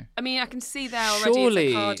know. I mean, I can see there already Surely-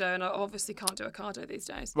 it's Ocado, and I obviously can't do Ocado these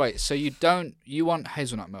days. Right, so you want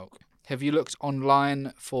hazelnut milk. Have you looked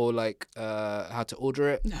online for like how to order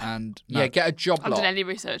it? No. And Yeah, get a job I haven't done lot. any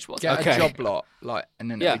research Get whatsoever. Okay. a job lot,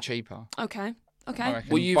 and then Yeah. it'll be cheaper. Okay. I Okay. reckon.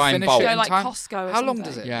 will you Buy in finish bulk. it Go in like time? Costco or How long something.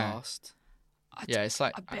 does it Yeah. last? Yeah, it's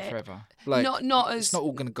like a bit. forever. Like Not as. it's not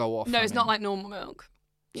all gonna go off. No, I it's not mean. like normal milk.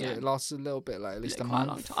 So Yeah. it lasts a little bit, like at least a Quite month.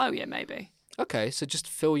 long time. Oh yeah, maybe. Okay, so just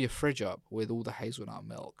fill your fridge up with all the hazelnut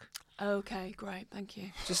milk. Okay, great. Thank you.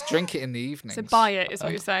 Just drink it in the evenings. So buy it is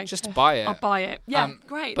what you're saying. Just buy it. I'll buy it. Yeah,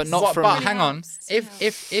 great. but This not is from- But really hang on, helps.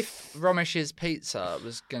 if Romesh's pizza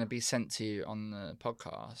was going to be sent to you on the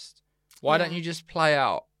podcast, why don't Yeah. you just play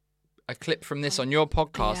out a clip from this on your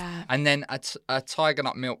podcast, Yeah. and then a Tiger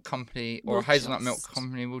Nut Milk company or Will a hazelnut milk just-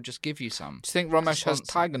 company will just give you some. Do you think Ramesh has Sponsor.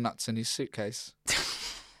 tiger nuts in his suitcase?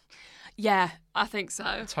 Yeah, I think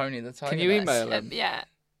so. Tony the Tiger Can you Nuts. email him? Yeah.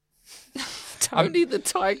 Tony the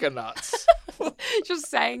tiger nuts. Just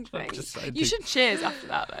saying things. just saying You things. should cheers after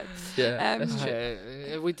that though. Yeah, Um, that's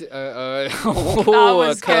true. We did, That oh, a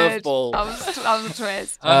was good. curveball. That was a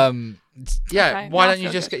twist. Yeah, Okay, why now I don't you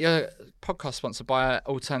feel just good. get your podcast sponsored by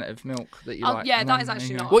alternative milk that you Oh, like? yeah, and that then is actually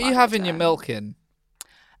there you not- go. What you have in like your that. milk in?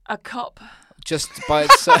 A cup. Just by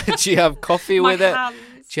itself? Do you have coffee My with it? hands.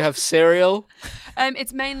 Do you have cereal?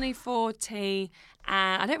 It's mainly for tea,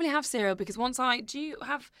 and I don't really have cereal because do you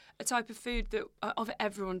have a type of food that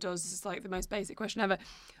everyone does? This is like the most basic question ever.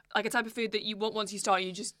 Like a type of food that you want once you start,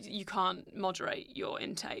 you can't moderate your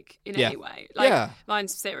intake in Yeah. any way. Like Yeah.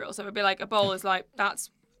 mine's cereal, so it'd be like a bowl is like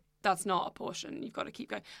that's not a portion. You've got to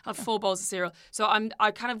keep going. I have 4 bowls of cereal, so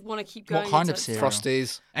I kind of want to keep going. What kind of into- cereal?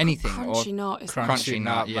 Frosties. Anything Crunchy or nut is Crunchy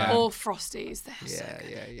nut, yeah. or Frosties. They're so Yeah, good.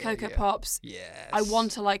 yeah, yeah. Cocoa yeah. Pops. Yes. I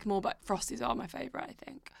want to like more, but Frosties are my favourite, I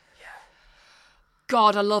think. Yeah.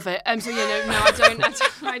 God, I love it. So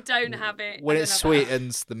I don't have it. When I it don't have that.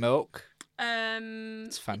 sweetens the milk.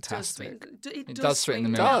 It's fantastic. It does sweeten the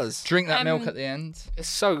It milk. does. Drink that milk Um, at the end.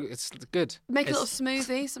 It's good. Make a It's- little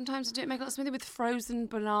smoothie. Sometimes I do make a little smoothie with frozen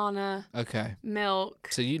banana, Okay. milk.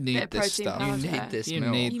 So you bit need of this protein stuff. powder. You need this You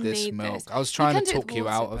milk. need You this need milk. this. I was You trying can to do it with talk you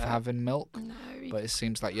water, out of but- having milk, No, but it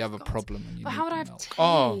seems like you have a God. problem and you But need how would the I have milk. tea?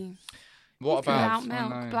 Oh, What Without about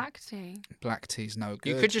milk? I know. Black tea. Black tea's no good.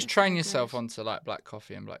 You could just train so yourself good. onto like black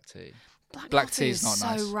coffee and black tea. Black coffee tea is not so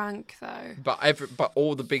nice. rank though. But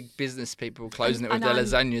all the big business people closing it with And their I'm-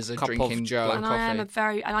 lasagnas are Cup of drinking joe. black And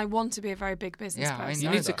coffee. I want to be a very big business Yeah, I person. You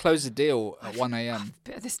know need to that. close the deal at 1 a.m.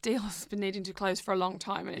 But this deal has been needing to close for a long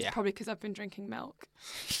time, and it's Yeah. probably because I've been drinking milk.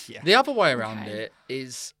 The other way around Okay. it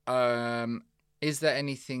is there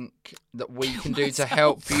anything that we can do to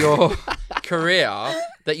help your career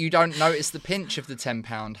that you don't notice the pinch of the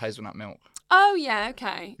 £10 hazelnut milk? Oh yeah,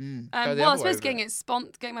 okay. Go the Well, I other way suppose with getting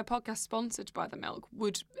it. getting my podcast sponsored by the milk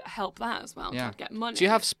would help that as well. Yeah. To get money. Do you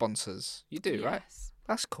have sponsors? You do, right? Yes.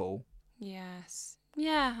 That's cool. Yes.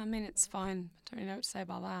 Yeah, I mean, it's fine. I don't really know what to say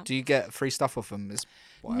about that. Do you get free stuff off them?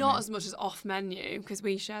 Not as much as off menu, because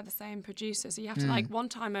we share the same producer. So you have to, like, one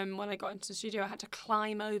time when I got into the studio, I had to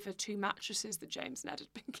climb over 2 mattresses that James and Ed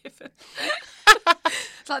had been given.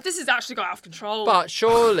 It's like, this has actually got out of control. But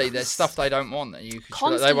surely there's stuff they don't want that you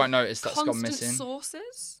could. They won't notice that's gone missing. Constant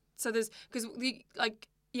sauces. So there's, because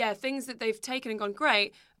things that they've taken and gone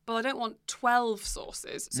great, but I don't want 12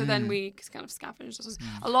 sauces. So then we kind of scavenge sauces.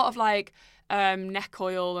 A lot of like neck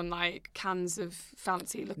oil and like cans of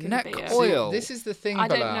fancy looking beer. Neck oil. This is the thing. I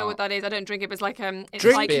don't know what that is. I don't drink it, but it's like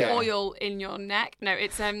beer. oil in your neck. No,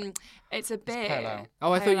 it's a beer.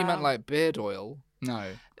 Oh, I thought you meant like beard oil. No.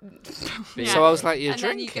 Yeah. So I was like, you and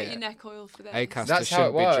drink then you it. get your neck oil for this. Acaster That's how it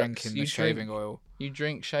shouldn't works. be drinking the shaving oil. You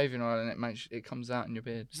drink shaving oil and it comes out in your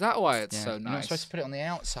beard. Is that why it's so You're not nice? supposed to put it on the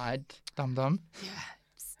outside. Dum. Yeah.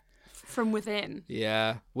 From within.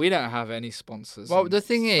 Yeah, we don't have any sponsors. Well, the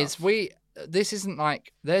thing is, this isn't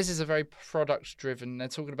like theirs is a very product driven. They're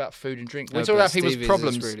talking about food and drink. We're talking about people's Stevie's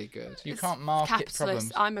problems. Is really good. You can't market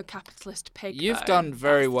problems. I'm a capitalist pig. You've though. done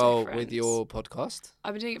very That's well different. with your podcast.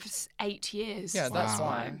 I've been doing it for 8 years. Yeah, that's Wow.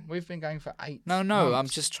 why we've been going for 8. No, months. I'm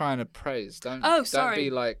just trying to praise. Don't. Oh, sorry.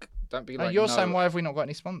 Don't be No, like. you're no. saying why have we not got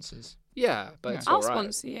any sponsors? Yeah, but it's I'll all right.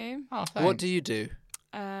 sponsor you. Oh, What do you do?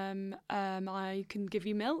 I can give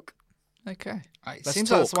you milk. Okay. It Let's seems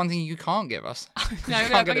talk. like that's one thing you can't give us. No, You I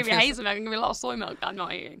can't can get give a you piece. hazelnut. I can give you a lot of soy milk that I'm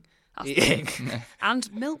not eating. That's Eating.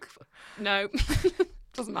 and milk. No,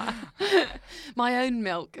 doesn't matter. My own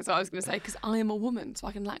milk is what I was going to say, because I am a woman, so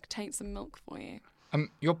I can lactate some milk for you.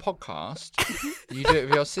 Your podcast, you do it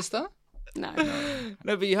with your sister? No.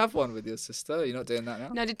 No, but you have one with your sister. You're not doing that now.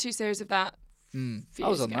 No, I did 2 series of that. I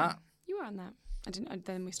was on that. You were on that. I didn't.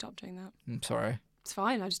 Then we stopped doing that. I'm sorry. It's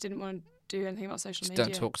fine. I just didn't want to do anything about social Just media.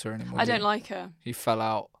 don't talk to her anymore. I don't like her. You fell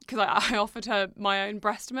out. Because I offered her my own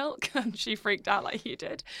breast milk and she freaked out like you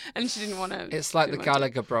did. And she didn't want to. It's like the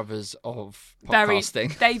Gallagher brothers of Very,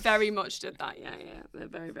 podcasting. they very much did that, yeah. They're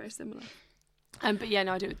very, very similar. But yeah,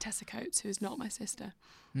 no, I do it with Tessa Coates, who is not my sister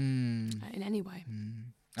in any way.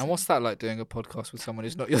 And what's that like, doing a podcast with someone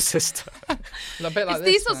who's not your sister? A bit like It's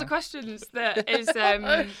these sorts of questions that is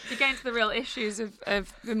you get into the real issues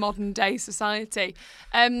of the modern day society.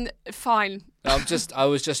 Fine. I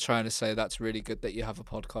was just trying to say that's really good that you have a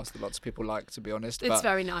podcast that lots of people like, to be honest. It's but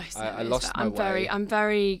very nice. I lost my way. I'm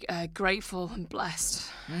very grateful and blessed.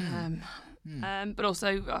 But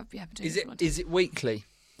also, I've been doing Is this for a it weekly?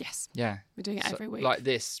 Yes. Yeah. We're doing it every week. Like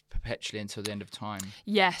this, perpetually until the end of time.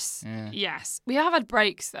 Yes. Yeah. Yes. We have had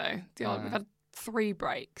breaks, though. We've had 3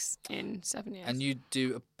 breaks in 7 years. And you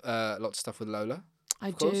do lots of stuff with Lola. I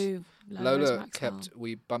of course. do. Lola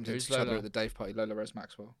we bumped Who's into each other Lola? at the Dave party. Lola Rose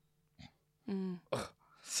Maxwell.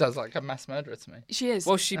 Sounds like a mass murderer to me. She is.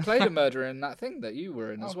 Well, she played a murderer in that thing that you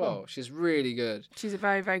were in as well. cool. She's really good. She's a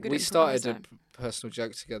very, very good We started a improviser. personal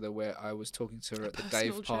joke together where I was talking to her at the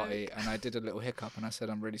personal Dave party joke. and I did a little hiccup and I said,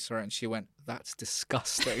 I'm really sorry. And she went, that's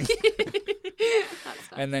disgusting.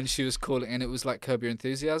 And then she was calling, and it was like Curb Your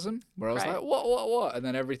Enthusiasm, where I was Right. like, what? And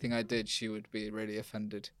then everything I did, she would be really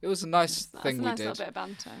offended. It was a nice That's thing a nice we little did. bit of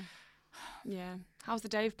banter. Yeah. How's the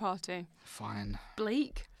Dave party? Fine.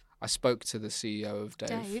 Bleak. I spoke to the CEO of Dave.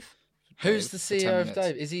 Dave. Who's the for 10 CEO of minutes.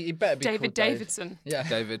 Dave? Is he better be David called Dave? Davidson. Yeah.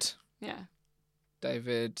 David. Yeah.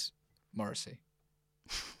 David Morrissey.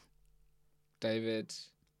 David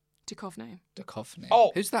Duchovny. Duchovny.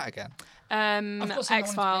 Oh. Who's that again? I've got someone X to bring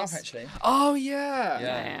up, Files. actually. Oh, yeah.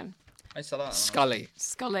 Yeah. I used to like that one. Scully.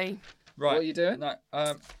 Scully. Right. What are you doing? No.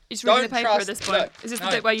 He's reading the Don't paper trust- at this point. look, Is this no.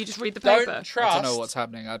 the bit where you just read the paper? Don't trust. I don't know what's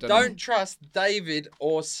happening. I don't Don't know. trust David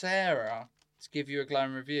or Sarah to give you a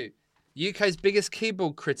glowing review. UK's biggest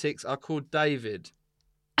keyboard critics are called David.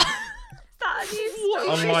 That a news story?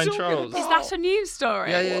 Online trolls. Is that a news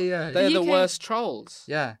story? Yeah. They're the UK worst trolls.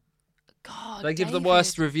 Yeah. God, They give the David.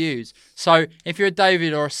 worst reviews. So if you're a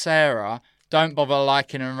David or a Sarah, don't bother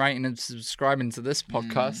liking and rating and subscribing to this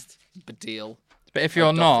podcast. Badil. But if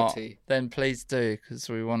you're not, Doherty. then please do, because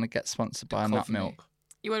we want to get sponsored by Nut Duchovny. Milk.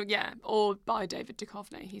 You want, yeah, or by David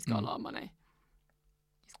Duchovny. He's got a lot of money.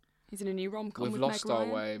 He's in a new rom-com We've with lost Meg our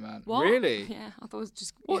Ryan. way, man. What? Really? Yeah, I thought it was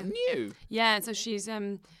just What Yeah, new? yeah so she's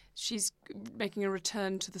making a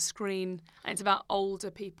return to the screen, and it's about older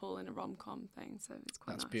people in a rom-com thing. So it's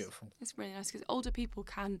quite That's nice. beautiful. It's really nice because older people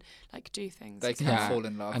can like do things. They can Yeah. fall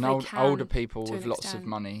in love. And They older can, people to with an lots of extent.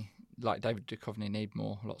 money, like David Duchovny, need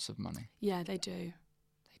lots of money. Yeah, they do.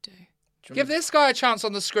 They do. Give this guy a chance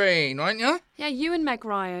on the screen, won't you? Yeah, you and Meg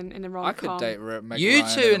Ryan in a rom-com. I could date Meg You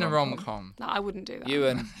Ryan two in a rom-com. No, I wouldn't do that. You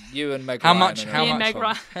and Meg How Ryan. much? in a How Me and much? Meg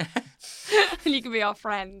Ryan. and you can be our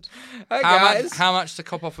friend. Hey guys. How much to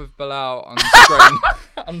cop off with Bilal on screen?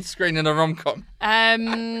 On screen in a rom-com?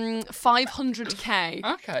 500k.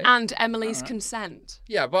 Okay. And Emily's consent.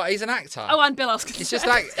 Yeah, but he's an actor. Oh, and Bilal's consent.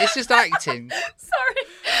 It's just acting. Sorry.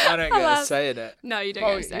 I don't get to say it. No, you don't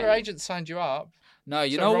Well, get to say your it. agent signed you up. No,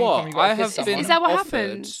 you So know rom-com, what? you gotta I kiss have someone. been Is that what offered.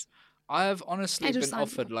 happens? I have honestly Angel been signed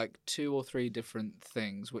offered you. like 2 or 3 different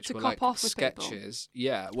things, which To were cop like off with people? sketches.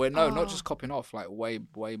 Yeah, not just copping off, like way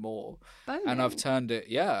more. Boning. And I've turned it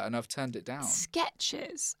down.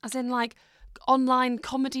 Sketches, as in like online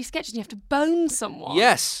comedy sketches. And you have to bone someone.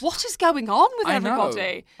 Yes. What is going on with I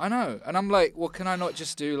everybody? know. And I'm like, well, can I not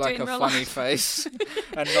just do like in a real funny life. face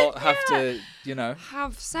and not have to,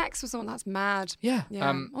 Have sex with someone? That's mad. Yeah.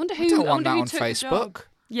 Yeah. I wonder who. I don't I want wonder that who on took the job. Facebook.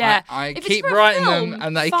 Yeah. I If it's keep for a writing film, them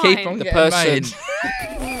and they fine. keep on The getting person.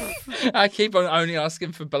 made. I keep on only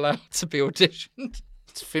asking for Bilal to be auditioned.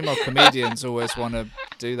 Female comedians always want to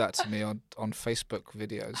do that to me on Facebook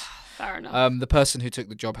videos. Fair enough. The person who took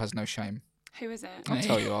the job has no shame. Who is it? I'll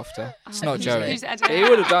tell you after. It's not who's- Joey. who's editing? He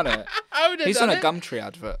would have done it. I would have He's done on a it. Gumtree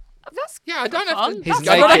advert. That's Yeah, I don't have fun. to. He's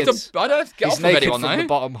I don't have naked. to. I don't have to get He's off of naked anyone from the though.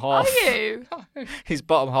 bottom half. Are you? He's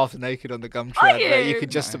bottom half naked on the Gumtree Are advert. you? You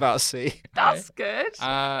could just about see. That's good.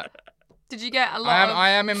 I Did you get a lot of...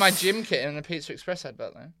 am in my gym kit in the Pizza Express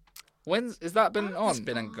advert though. When's has that been on? It's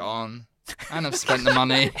been and gone, and I've spent the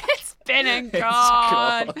money. It's been and It's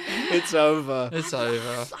gone. gone. It's over. It's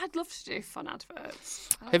over. I'd love to do fun adverts.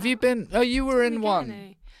 Have you been? Oh, you were in Didn't get one.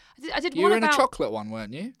 any. I did You one were in a about chocolate one,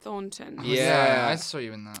 weren't you? Thornton. Yeah. I saw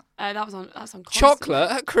you in that. That's on Constant.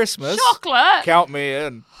 Chocolate at Christmas. Chocolate. Count me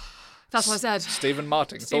in. That's what I said. Stephen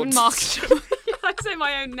Martin. Stephen Thornton. Martin. I say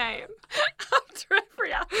my own name after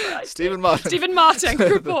every advert. I do. Stephen Martin. Stephen Martin.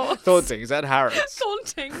 Report. Thorntings at Harrods.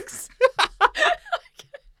 Thorntings.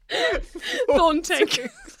 Thornting.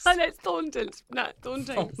 I know it's Thorntons. No,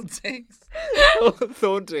 Thorntings.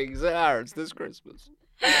 Thorntings at Harrods this Christmas.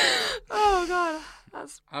 Oh god,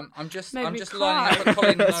 that's I'm just Made me lining cry. up a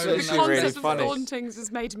Colin That's Nolan. actually the note. really concept funny. of Thorntings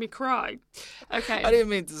has made me cry. Okay. I didn't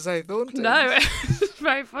mean to say Thorntings. No, it's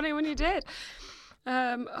very funny when you did.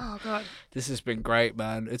 Oh god, This has been great,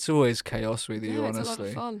 man. It's always chaos with you, yeah, it's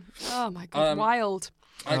honestly. a lot of fun. Oh my god, wild.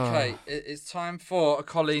 Okay, it's time for a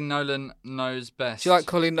Colleen Nolan knows best. Do you like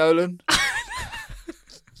Colleen Nolan?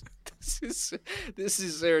 This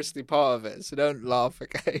is seriously part of it, so don't laugh,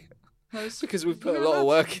 okay? It's because we've put a lot of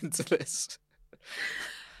work into this.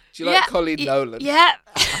 Do you like Colleen Nolan? Yeah.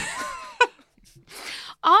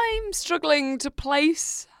 I'm struggling to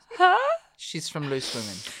place her. She's from Loose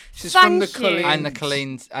Women. She's Thank from the you. Colleen. And the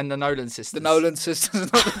Colleen and the Nolan sisters. The Nolan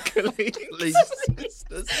sisters, not the Colleen sisters.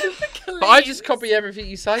 But I just copy everything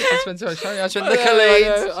you say. That's when I show you. I went the I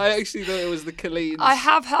Colleen. I actually thought it was the Colleen. I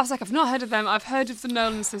was like, I've not heard of them. I've heard of the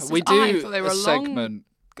Nolan sisters. We I do thought they were a long segment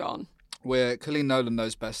gone. where Colleen Nolan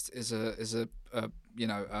knows best is a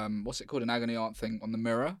what's it called, an agony aunt thing on the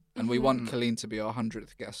Mirror, and we want Colleen to be our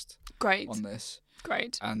 100th guest Great. on this.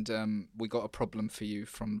 Great. And we got a problem for you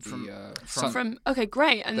from Okay,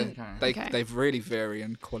 great. And they've really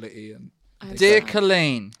varying quality and. Dear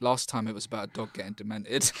Colleen. Last time it was about a dog getting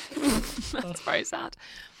demented. that's very sad.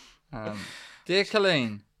 Dear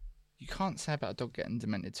Colleen, you can't say about a dog getting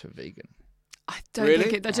demented to a vegan. I don't Really?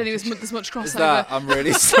 think there's much crossover. Is that? I'm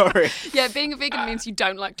really sorry. Yeah, being a vegan means you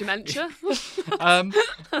don't like dementia.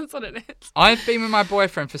 That's what it is. I've been with my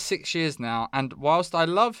boyfriend for 6 years now, and whilst I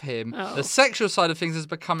love him, the sexual side of things is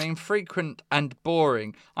becoming infrequent and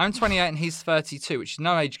boring. I'm 28 and he's 32, which is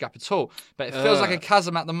no age gap at all, but it feels like a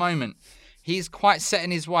chasm at the moment. He's quite set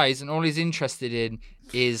in his ways, and all he's interested in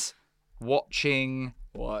is watching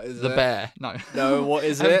What is The it? Bear. No, what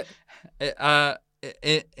is it?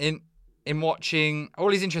 In watching,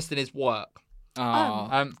 all he's interested in is work.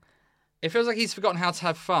 It feels like he's forgotten how to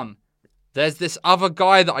have fun. There's this other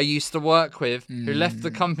guy that I used to work with who left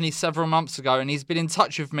the company several months ago, and he's been in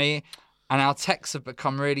touch with me, and our texts have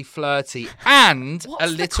become really flirty and What's a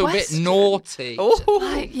the little bit question? naughty.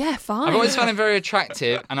 Like, yeah, fine. I've always found him very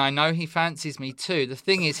attractive, and I know he fancies me too. The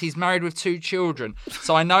thing is, he's married with 2 children,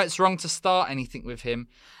 so I know it's wrong to start anything with him.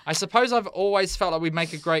 I suppose I've always felt like we'd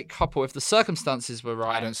make a great couple if the circumstances were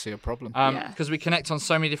right. I don't see a problem. Because we connect on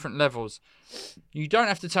so many different levels. You don't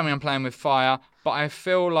have to tell me I'm playing with fire, but I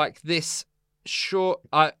feel like this.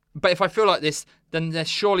 But if I feel like this, then there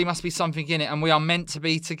surely must be something in it, and we are meant to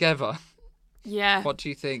be together. Yeah. What do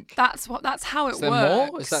you think? That's how it Is there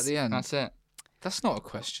works. more? Is that the end? That's it. That's not a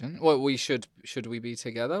question. Well, should we be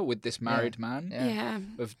together with this married man? Yeah.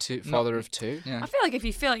 Of 2, father of 2. Yeah. I feel like if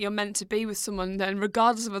you feel like you're meant to be with someone, then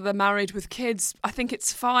regardless of whether they're married with kids, I think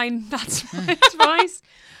it's fine. That's my advice.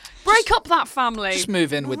 Break up that family. Just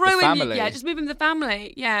move in with the Ruin family. Yeah, just move in with the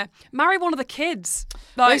family. Yeah. Marry one of the kids.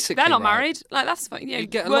 Like, Basically, they're not right. married. Like, that's fine. You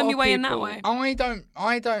get a worm lot your of way in that people- way.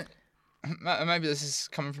 I don't. Maybe this is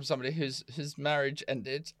coming from somebody whose marriage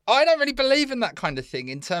ended. I don't really believe in that kind of thing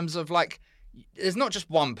in terms of like, there's not just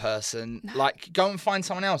one person. Like, go and find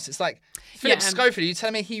someone else. It's like Philip Schofield. You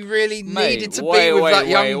tell me he really needed to be with that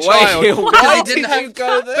young child. Why He didn't have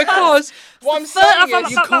go there? Because what I'm saying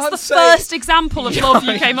is, you That's can't the say first example of love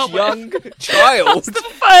you came up with. Young child. That's the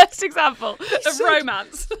first example of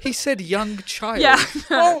romance. He said young child. Yeah.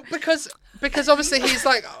 well, because obviously he's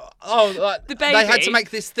like, like, The they had baby. to make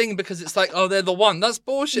this thing because it's like, they're the one. That's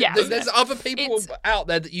bullshit. Yeah. There's other people out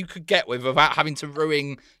there that you could get with without having to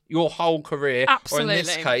ruin your whole career. Absolutely. Or in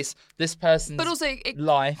this case, this person's But also, it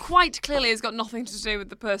life. quite clearly has got nothing to do with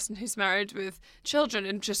the person who's married with children,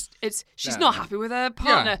 and she's not happy with her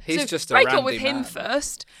partner. he's so just a break up randy with him man.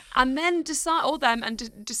 first, and then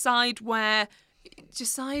decide what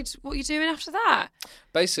you're doing after that.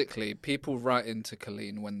 Basically, people write into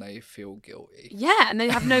Colleen when they feel guilty. Yeah, and they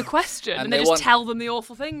have no question, and they they just want- tell them the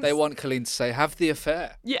awful things. They want Colleen to say, have the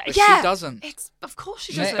affair. Yeah, But yeah. she doesn't. It's of course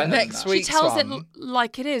she Ne- doesn't. next she week's tells one- it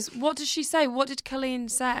like it is. What does she say? What did Colleen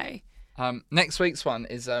say? Next week's one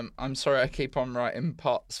is I'm sorry I keep on writing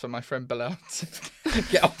parts for my friend Bilal to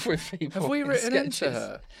get off with people. Have we in written into sketches.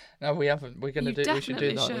 her? No, we haven't. We're gonna You do. We should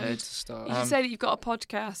do definitely that. We need to start. You say that you've got a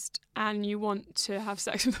podcast and you want to have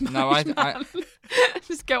sex with a No, married I- man.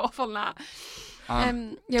 Just go off on that.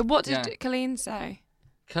 What did Colleen say?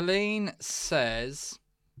 Colleen says,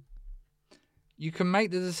 you can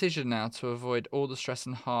make the decision now to avoid all the stress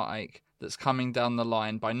and heartache that's coming down the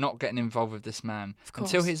line by not getting involved with this man.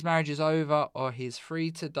 course. Until his marriage is over or he's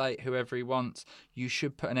free to date whoever he wants, you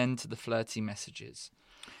should put an end to the flirty messages.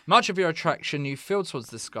 Much of your attraction you feel towards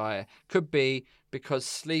this guy could be because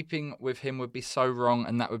sleeping with him would be so wrong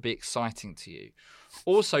and that would be exciting to you.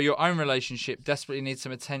 Also, your own relationship desperately needs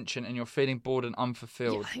some attention and you're feeling bored and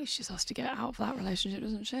unfulfilled. I think she just has to get out of that relationship,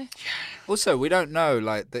 doesn't she? Also, we don't know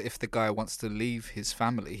that if the guy wants to leave his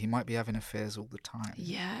family, he might be having affairs all the time.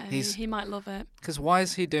 Yeah, He's- he might love it. Because why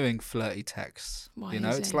is he doing flirty texts? Why you know,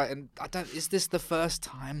 is it's he? like, is this the first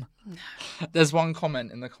time? There's one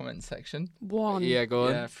comment in the comment section. One. Yeah, go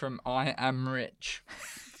on. Yeah, from I Am Rich.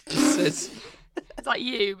 It says, It's like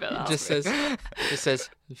you, but it just says,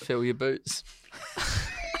 fill your boots.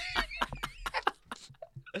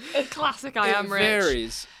 classic. I am it rich.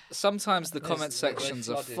 varies. Sometimes the comment It's- sections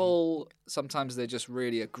they're are flooding. full. Sometimes they're just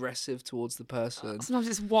really aggressive towards the person. Sometimes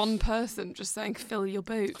it's one person just saying, "Fill your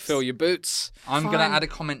boots." Fill your boots. I'm going to Fine. add a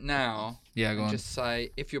comment now. Yeah, go and on. just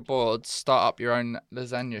say, if you're bored, start up your own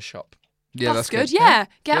lasagna shop. Yeah, that's good. Yeah,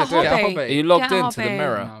 get a do it. hobby. Get a hobby. Are you logged Get a into the hobby.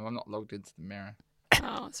 mirror? No, I'm not logged into the mirror.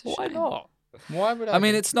 Oh, it's a Why shame. not? Why would I? I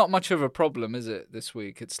mean, be? it's not much of a problem, is it, this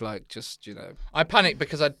week? It's like just, I panicked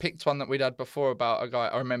because I'd picked one that we'd had before about a guy.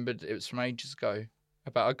 I remembered it was from ages ago.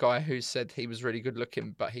 About a guy who said he was really good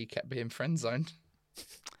looking, but he kept being friend zoned.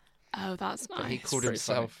 Oh, that's But he nice. called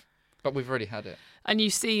himself. But we've already had it. And you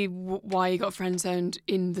see why he got friend zoned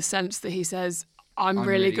in the sense that he says, "I'm, I'm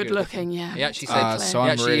really really good good looking." looking. Yeah. He actually it's said, quite so clear. I'm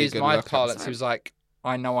he actually really used good my looking. parlance. He was like,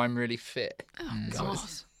 I know I'm really fit. Oh God,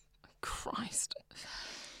 Christ!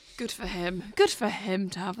 Good for him. Good for him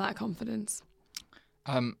to have that confidence.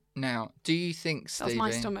 Now, do you think, That Stevie... was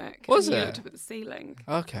my stomach. Was and you it? looked up at the ceiling.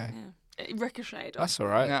 Okay. Yeah. It ricocheted. That's all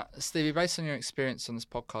right. Now, Stevie, based on your experience on this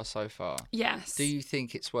podcast so far, Yes. do you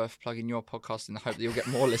think it's worth plugging your podcast in the hope that you'll get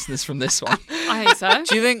more listeners from this one? I think so.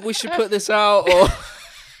 Do you think we should put this out? Or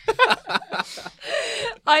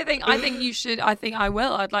I think you should. I think I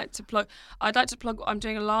will. I'd like to plug. I'm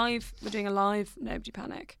doing a live. We're doing a live Nobody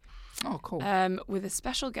Panic. Oh, cool. With a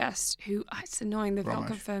special guest who it's annoying they've not Ramesh.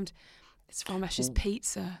 confirmed. It's Ramesh's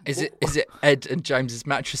Pizza. Is it Ed and James's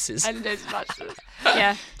mattresses? And there's matches.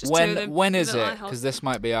 Yeah. Just two of them. when is Is it it? my house? Because this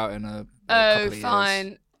might be out in a Oh, couple of years.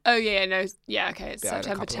 fine. Oh yeah, no, yeah, okay. It's Be out in a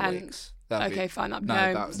September couple of 10th. weeks. That'd be- Okay, fine.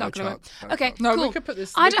 no, It's not going to work. chance, no Okay, chance. No, cool. we could put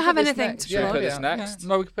this. I we don't could have put this anything next. to Yeah, plug. Put this yeah, next. yeah.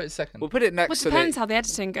 No, we could put it second. We'll put it Well, next it to depends the. how the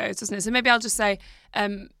editing goes, doesn't it? So maybe I'll just say,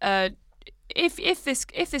 if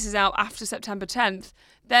this is out after September 10th,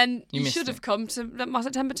 then You you missed should it. have come to my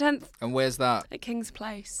September 10th And where's that? at King's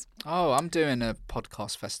Place. Oh, I'm doing a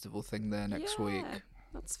podcast festival thing there next Yeah, week.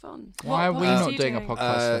 That's fun. Why are What we else not are you doing a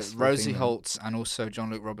podcast festival Rosie thing then? Holtz and also John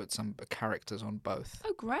Luke Roberts and characters on both.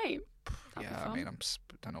 Oh, great. That'd be Yeah, fun. I mean,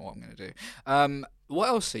 don't know what I'm going to do. What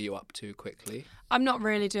else are you up to quickly? I'm not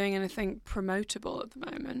really doing anything promotable at the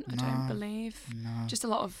moment, I don't believe. No. Just a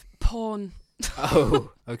lot of porn.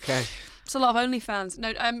 Oh, okay. Just a lot of OnlyFans. No,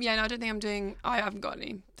 I don't think I'm doing. I haven't got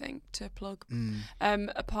anything to plug.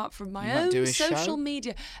 Apart from You my might do own a show? social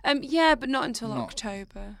media. Yeah, but not until Not-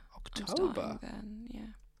 October. I'm October. starting then, yeah.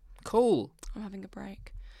 Cool. I'm having a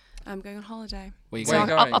break. I'm going on holiday. Where you Where going?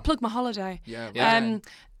 you going? I'll plug my holiday. Yeah.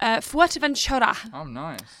 Fuerteventura. Oh,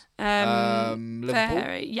 nice.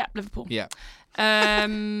 Liverpool? Liverpool. Yeah.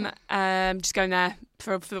 Just going there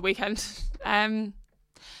for the weekend. I'd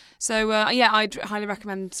highly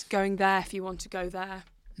recommend going there if you want to go there.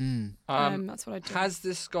 That's what I do. Has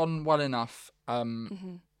this gone well enough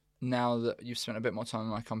now that you've spent a bit more time in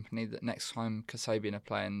my company that next time Kasabian are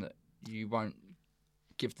playing that you won't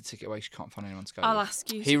give the ticket away? You can't find anyone to go. I'll with?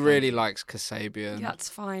 ask you. He really likes Kasabian. Yeah, that's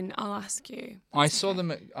fine. I'll ask you. I saw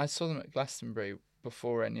them at Glastonbury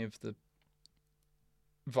before any of the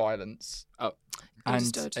violence. Oh, and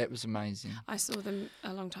understood. it was amazing. I saw them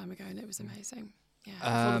a long time ago, and it was amazing. Yeah,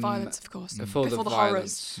 before the violence, of course. Before the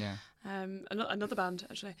horrors. Yeah. Another band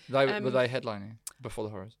actually. Were they headlining before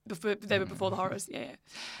the horrors? They were before the horrors. Yeah.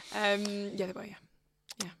 They were.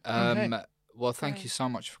 Yeah. Okay. Well, thank you so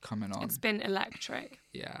much for coming on. It's been electric.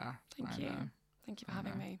 Yeah. Thank you. Know. Thank you for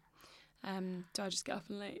having me. Do I just get up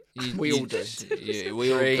and leave? We all do.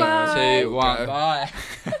 We all 3, go. 2, 1, bye.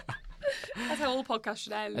 That's how all podcasts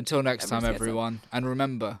should end. Until next time, Everybody gets up. everyone. And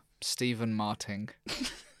remember, Stephen Marting.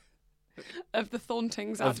 Of the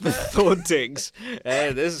Thauntings Of the advert. Thauntings.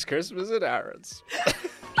 Hey, this is Christmas at Aaron's.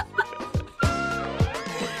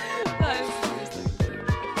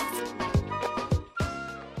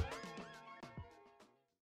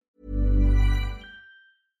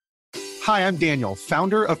 Hi, I'm Daniel,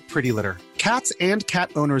 founder of Pretty Litter. Cats and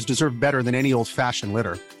cat owners deserve better than any old-fashioned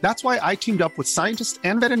litter. That's why I teamed up with scientists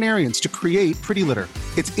and veterinarians to create Pretty Litter.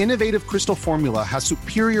 Its innovative crystal formula has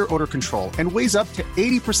superior odor control and weighs up to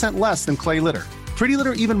 80% less than clay litter. Pretty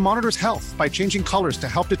Litter even monitors health by changing colors to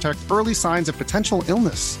help detect early signs of potential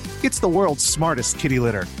illness. It's the world's smartest kitty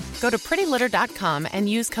litter. Go to prettylitter.com and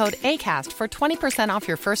use code ACAST for 20% off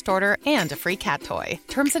your first order and a free cat toy.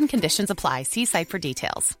 Terms and conditions apply. See site for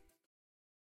details.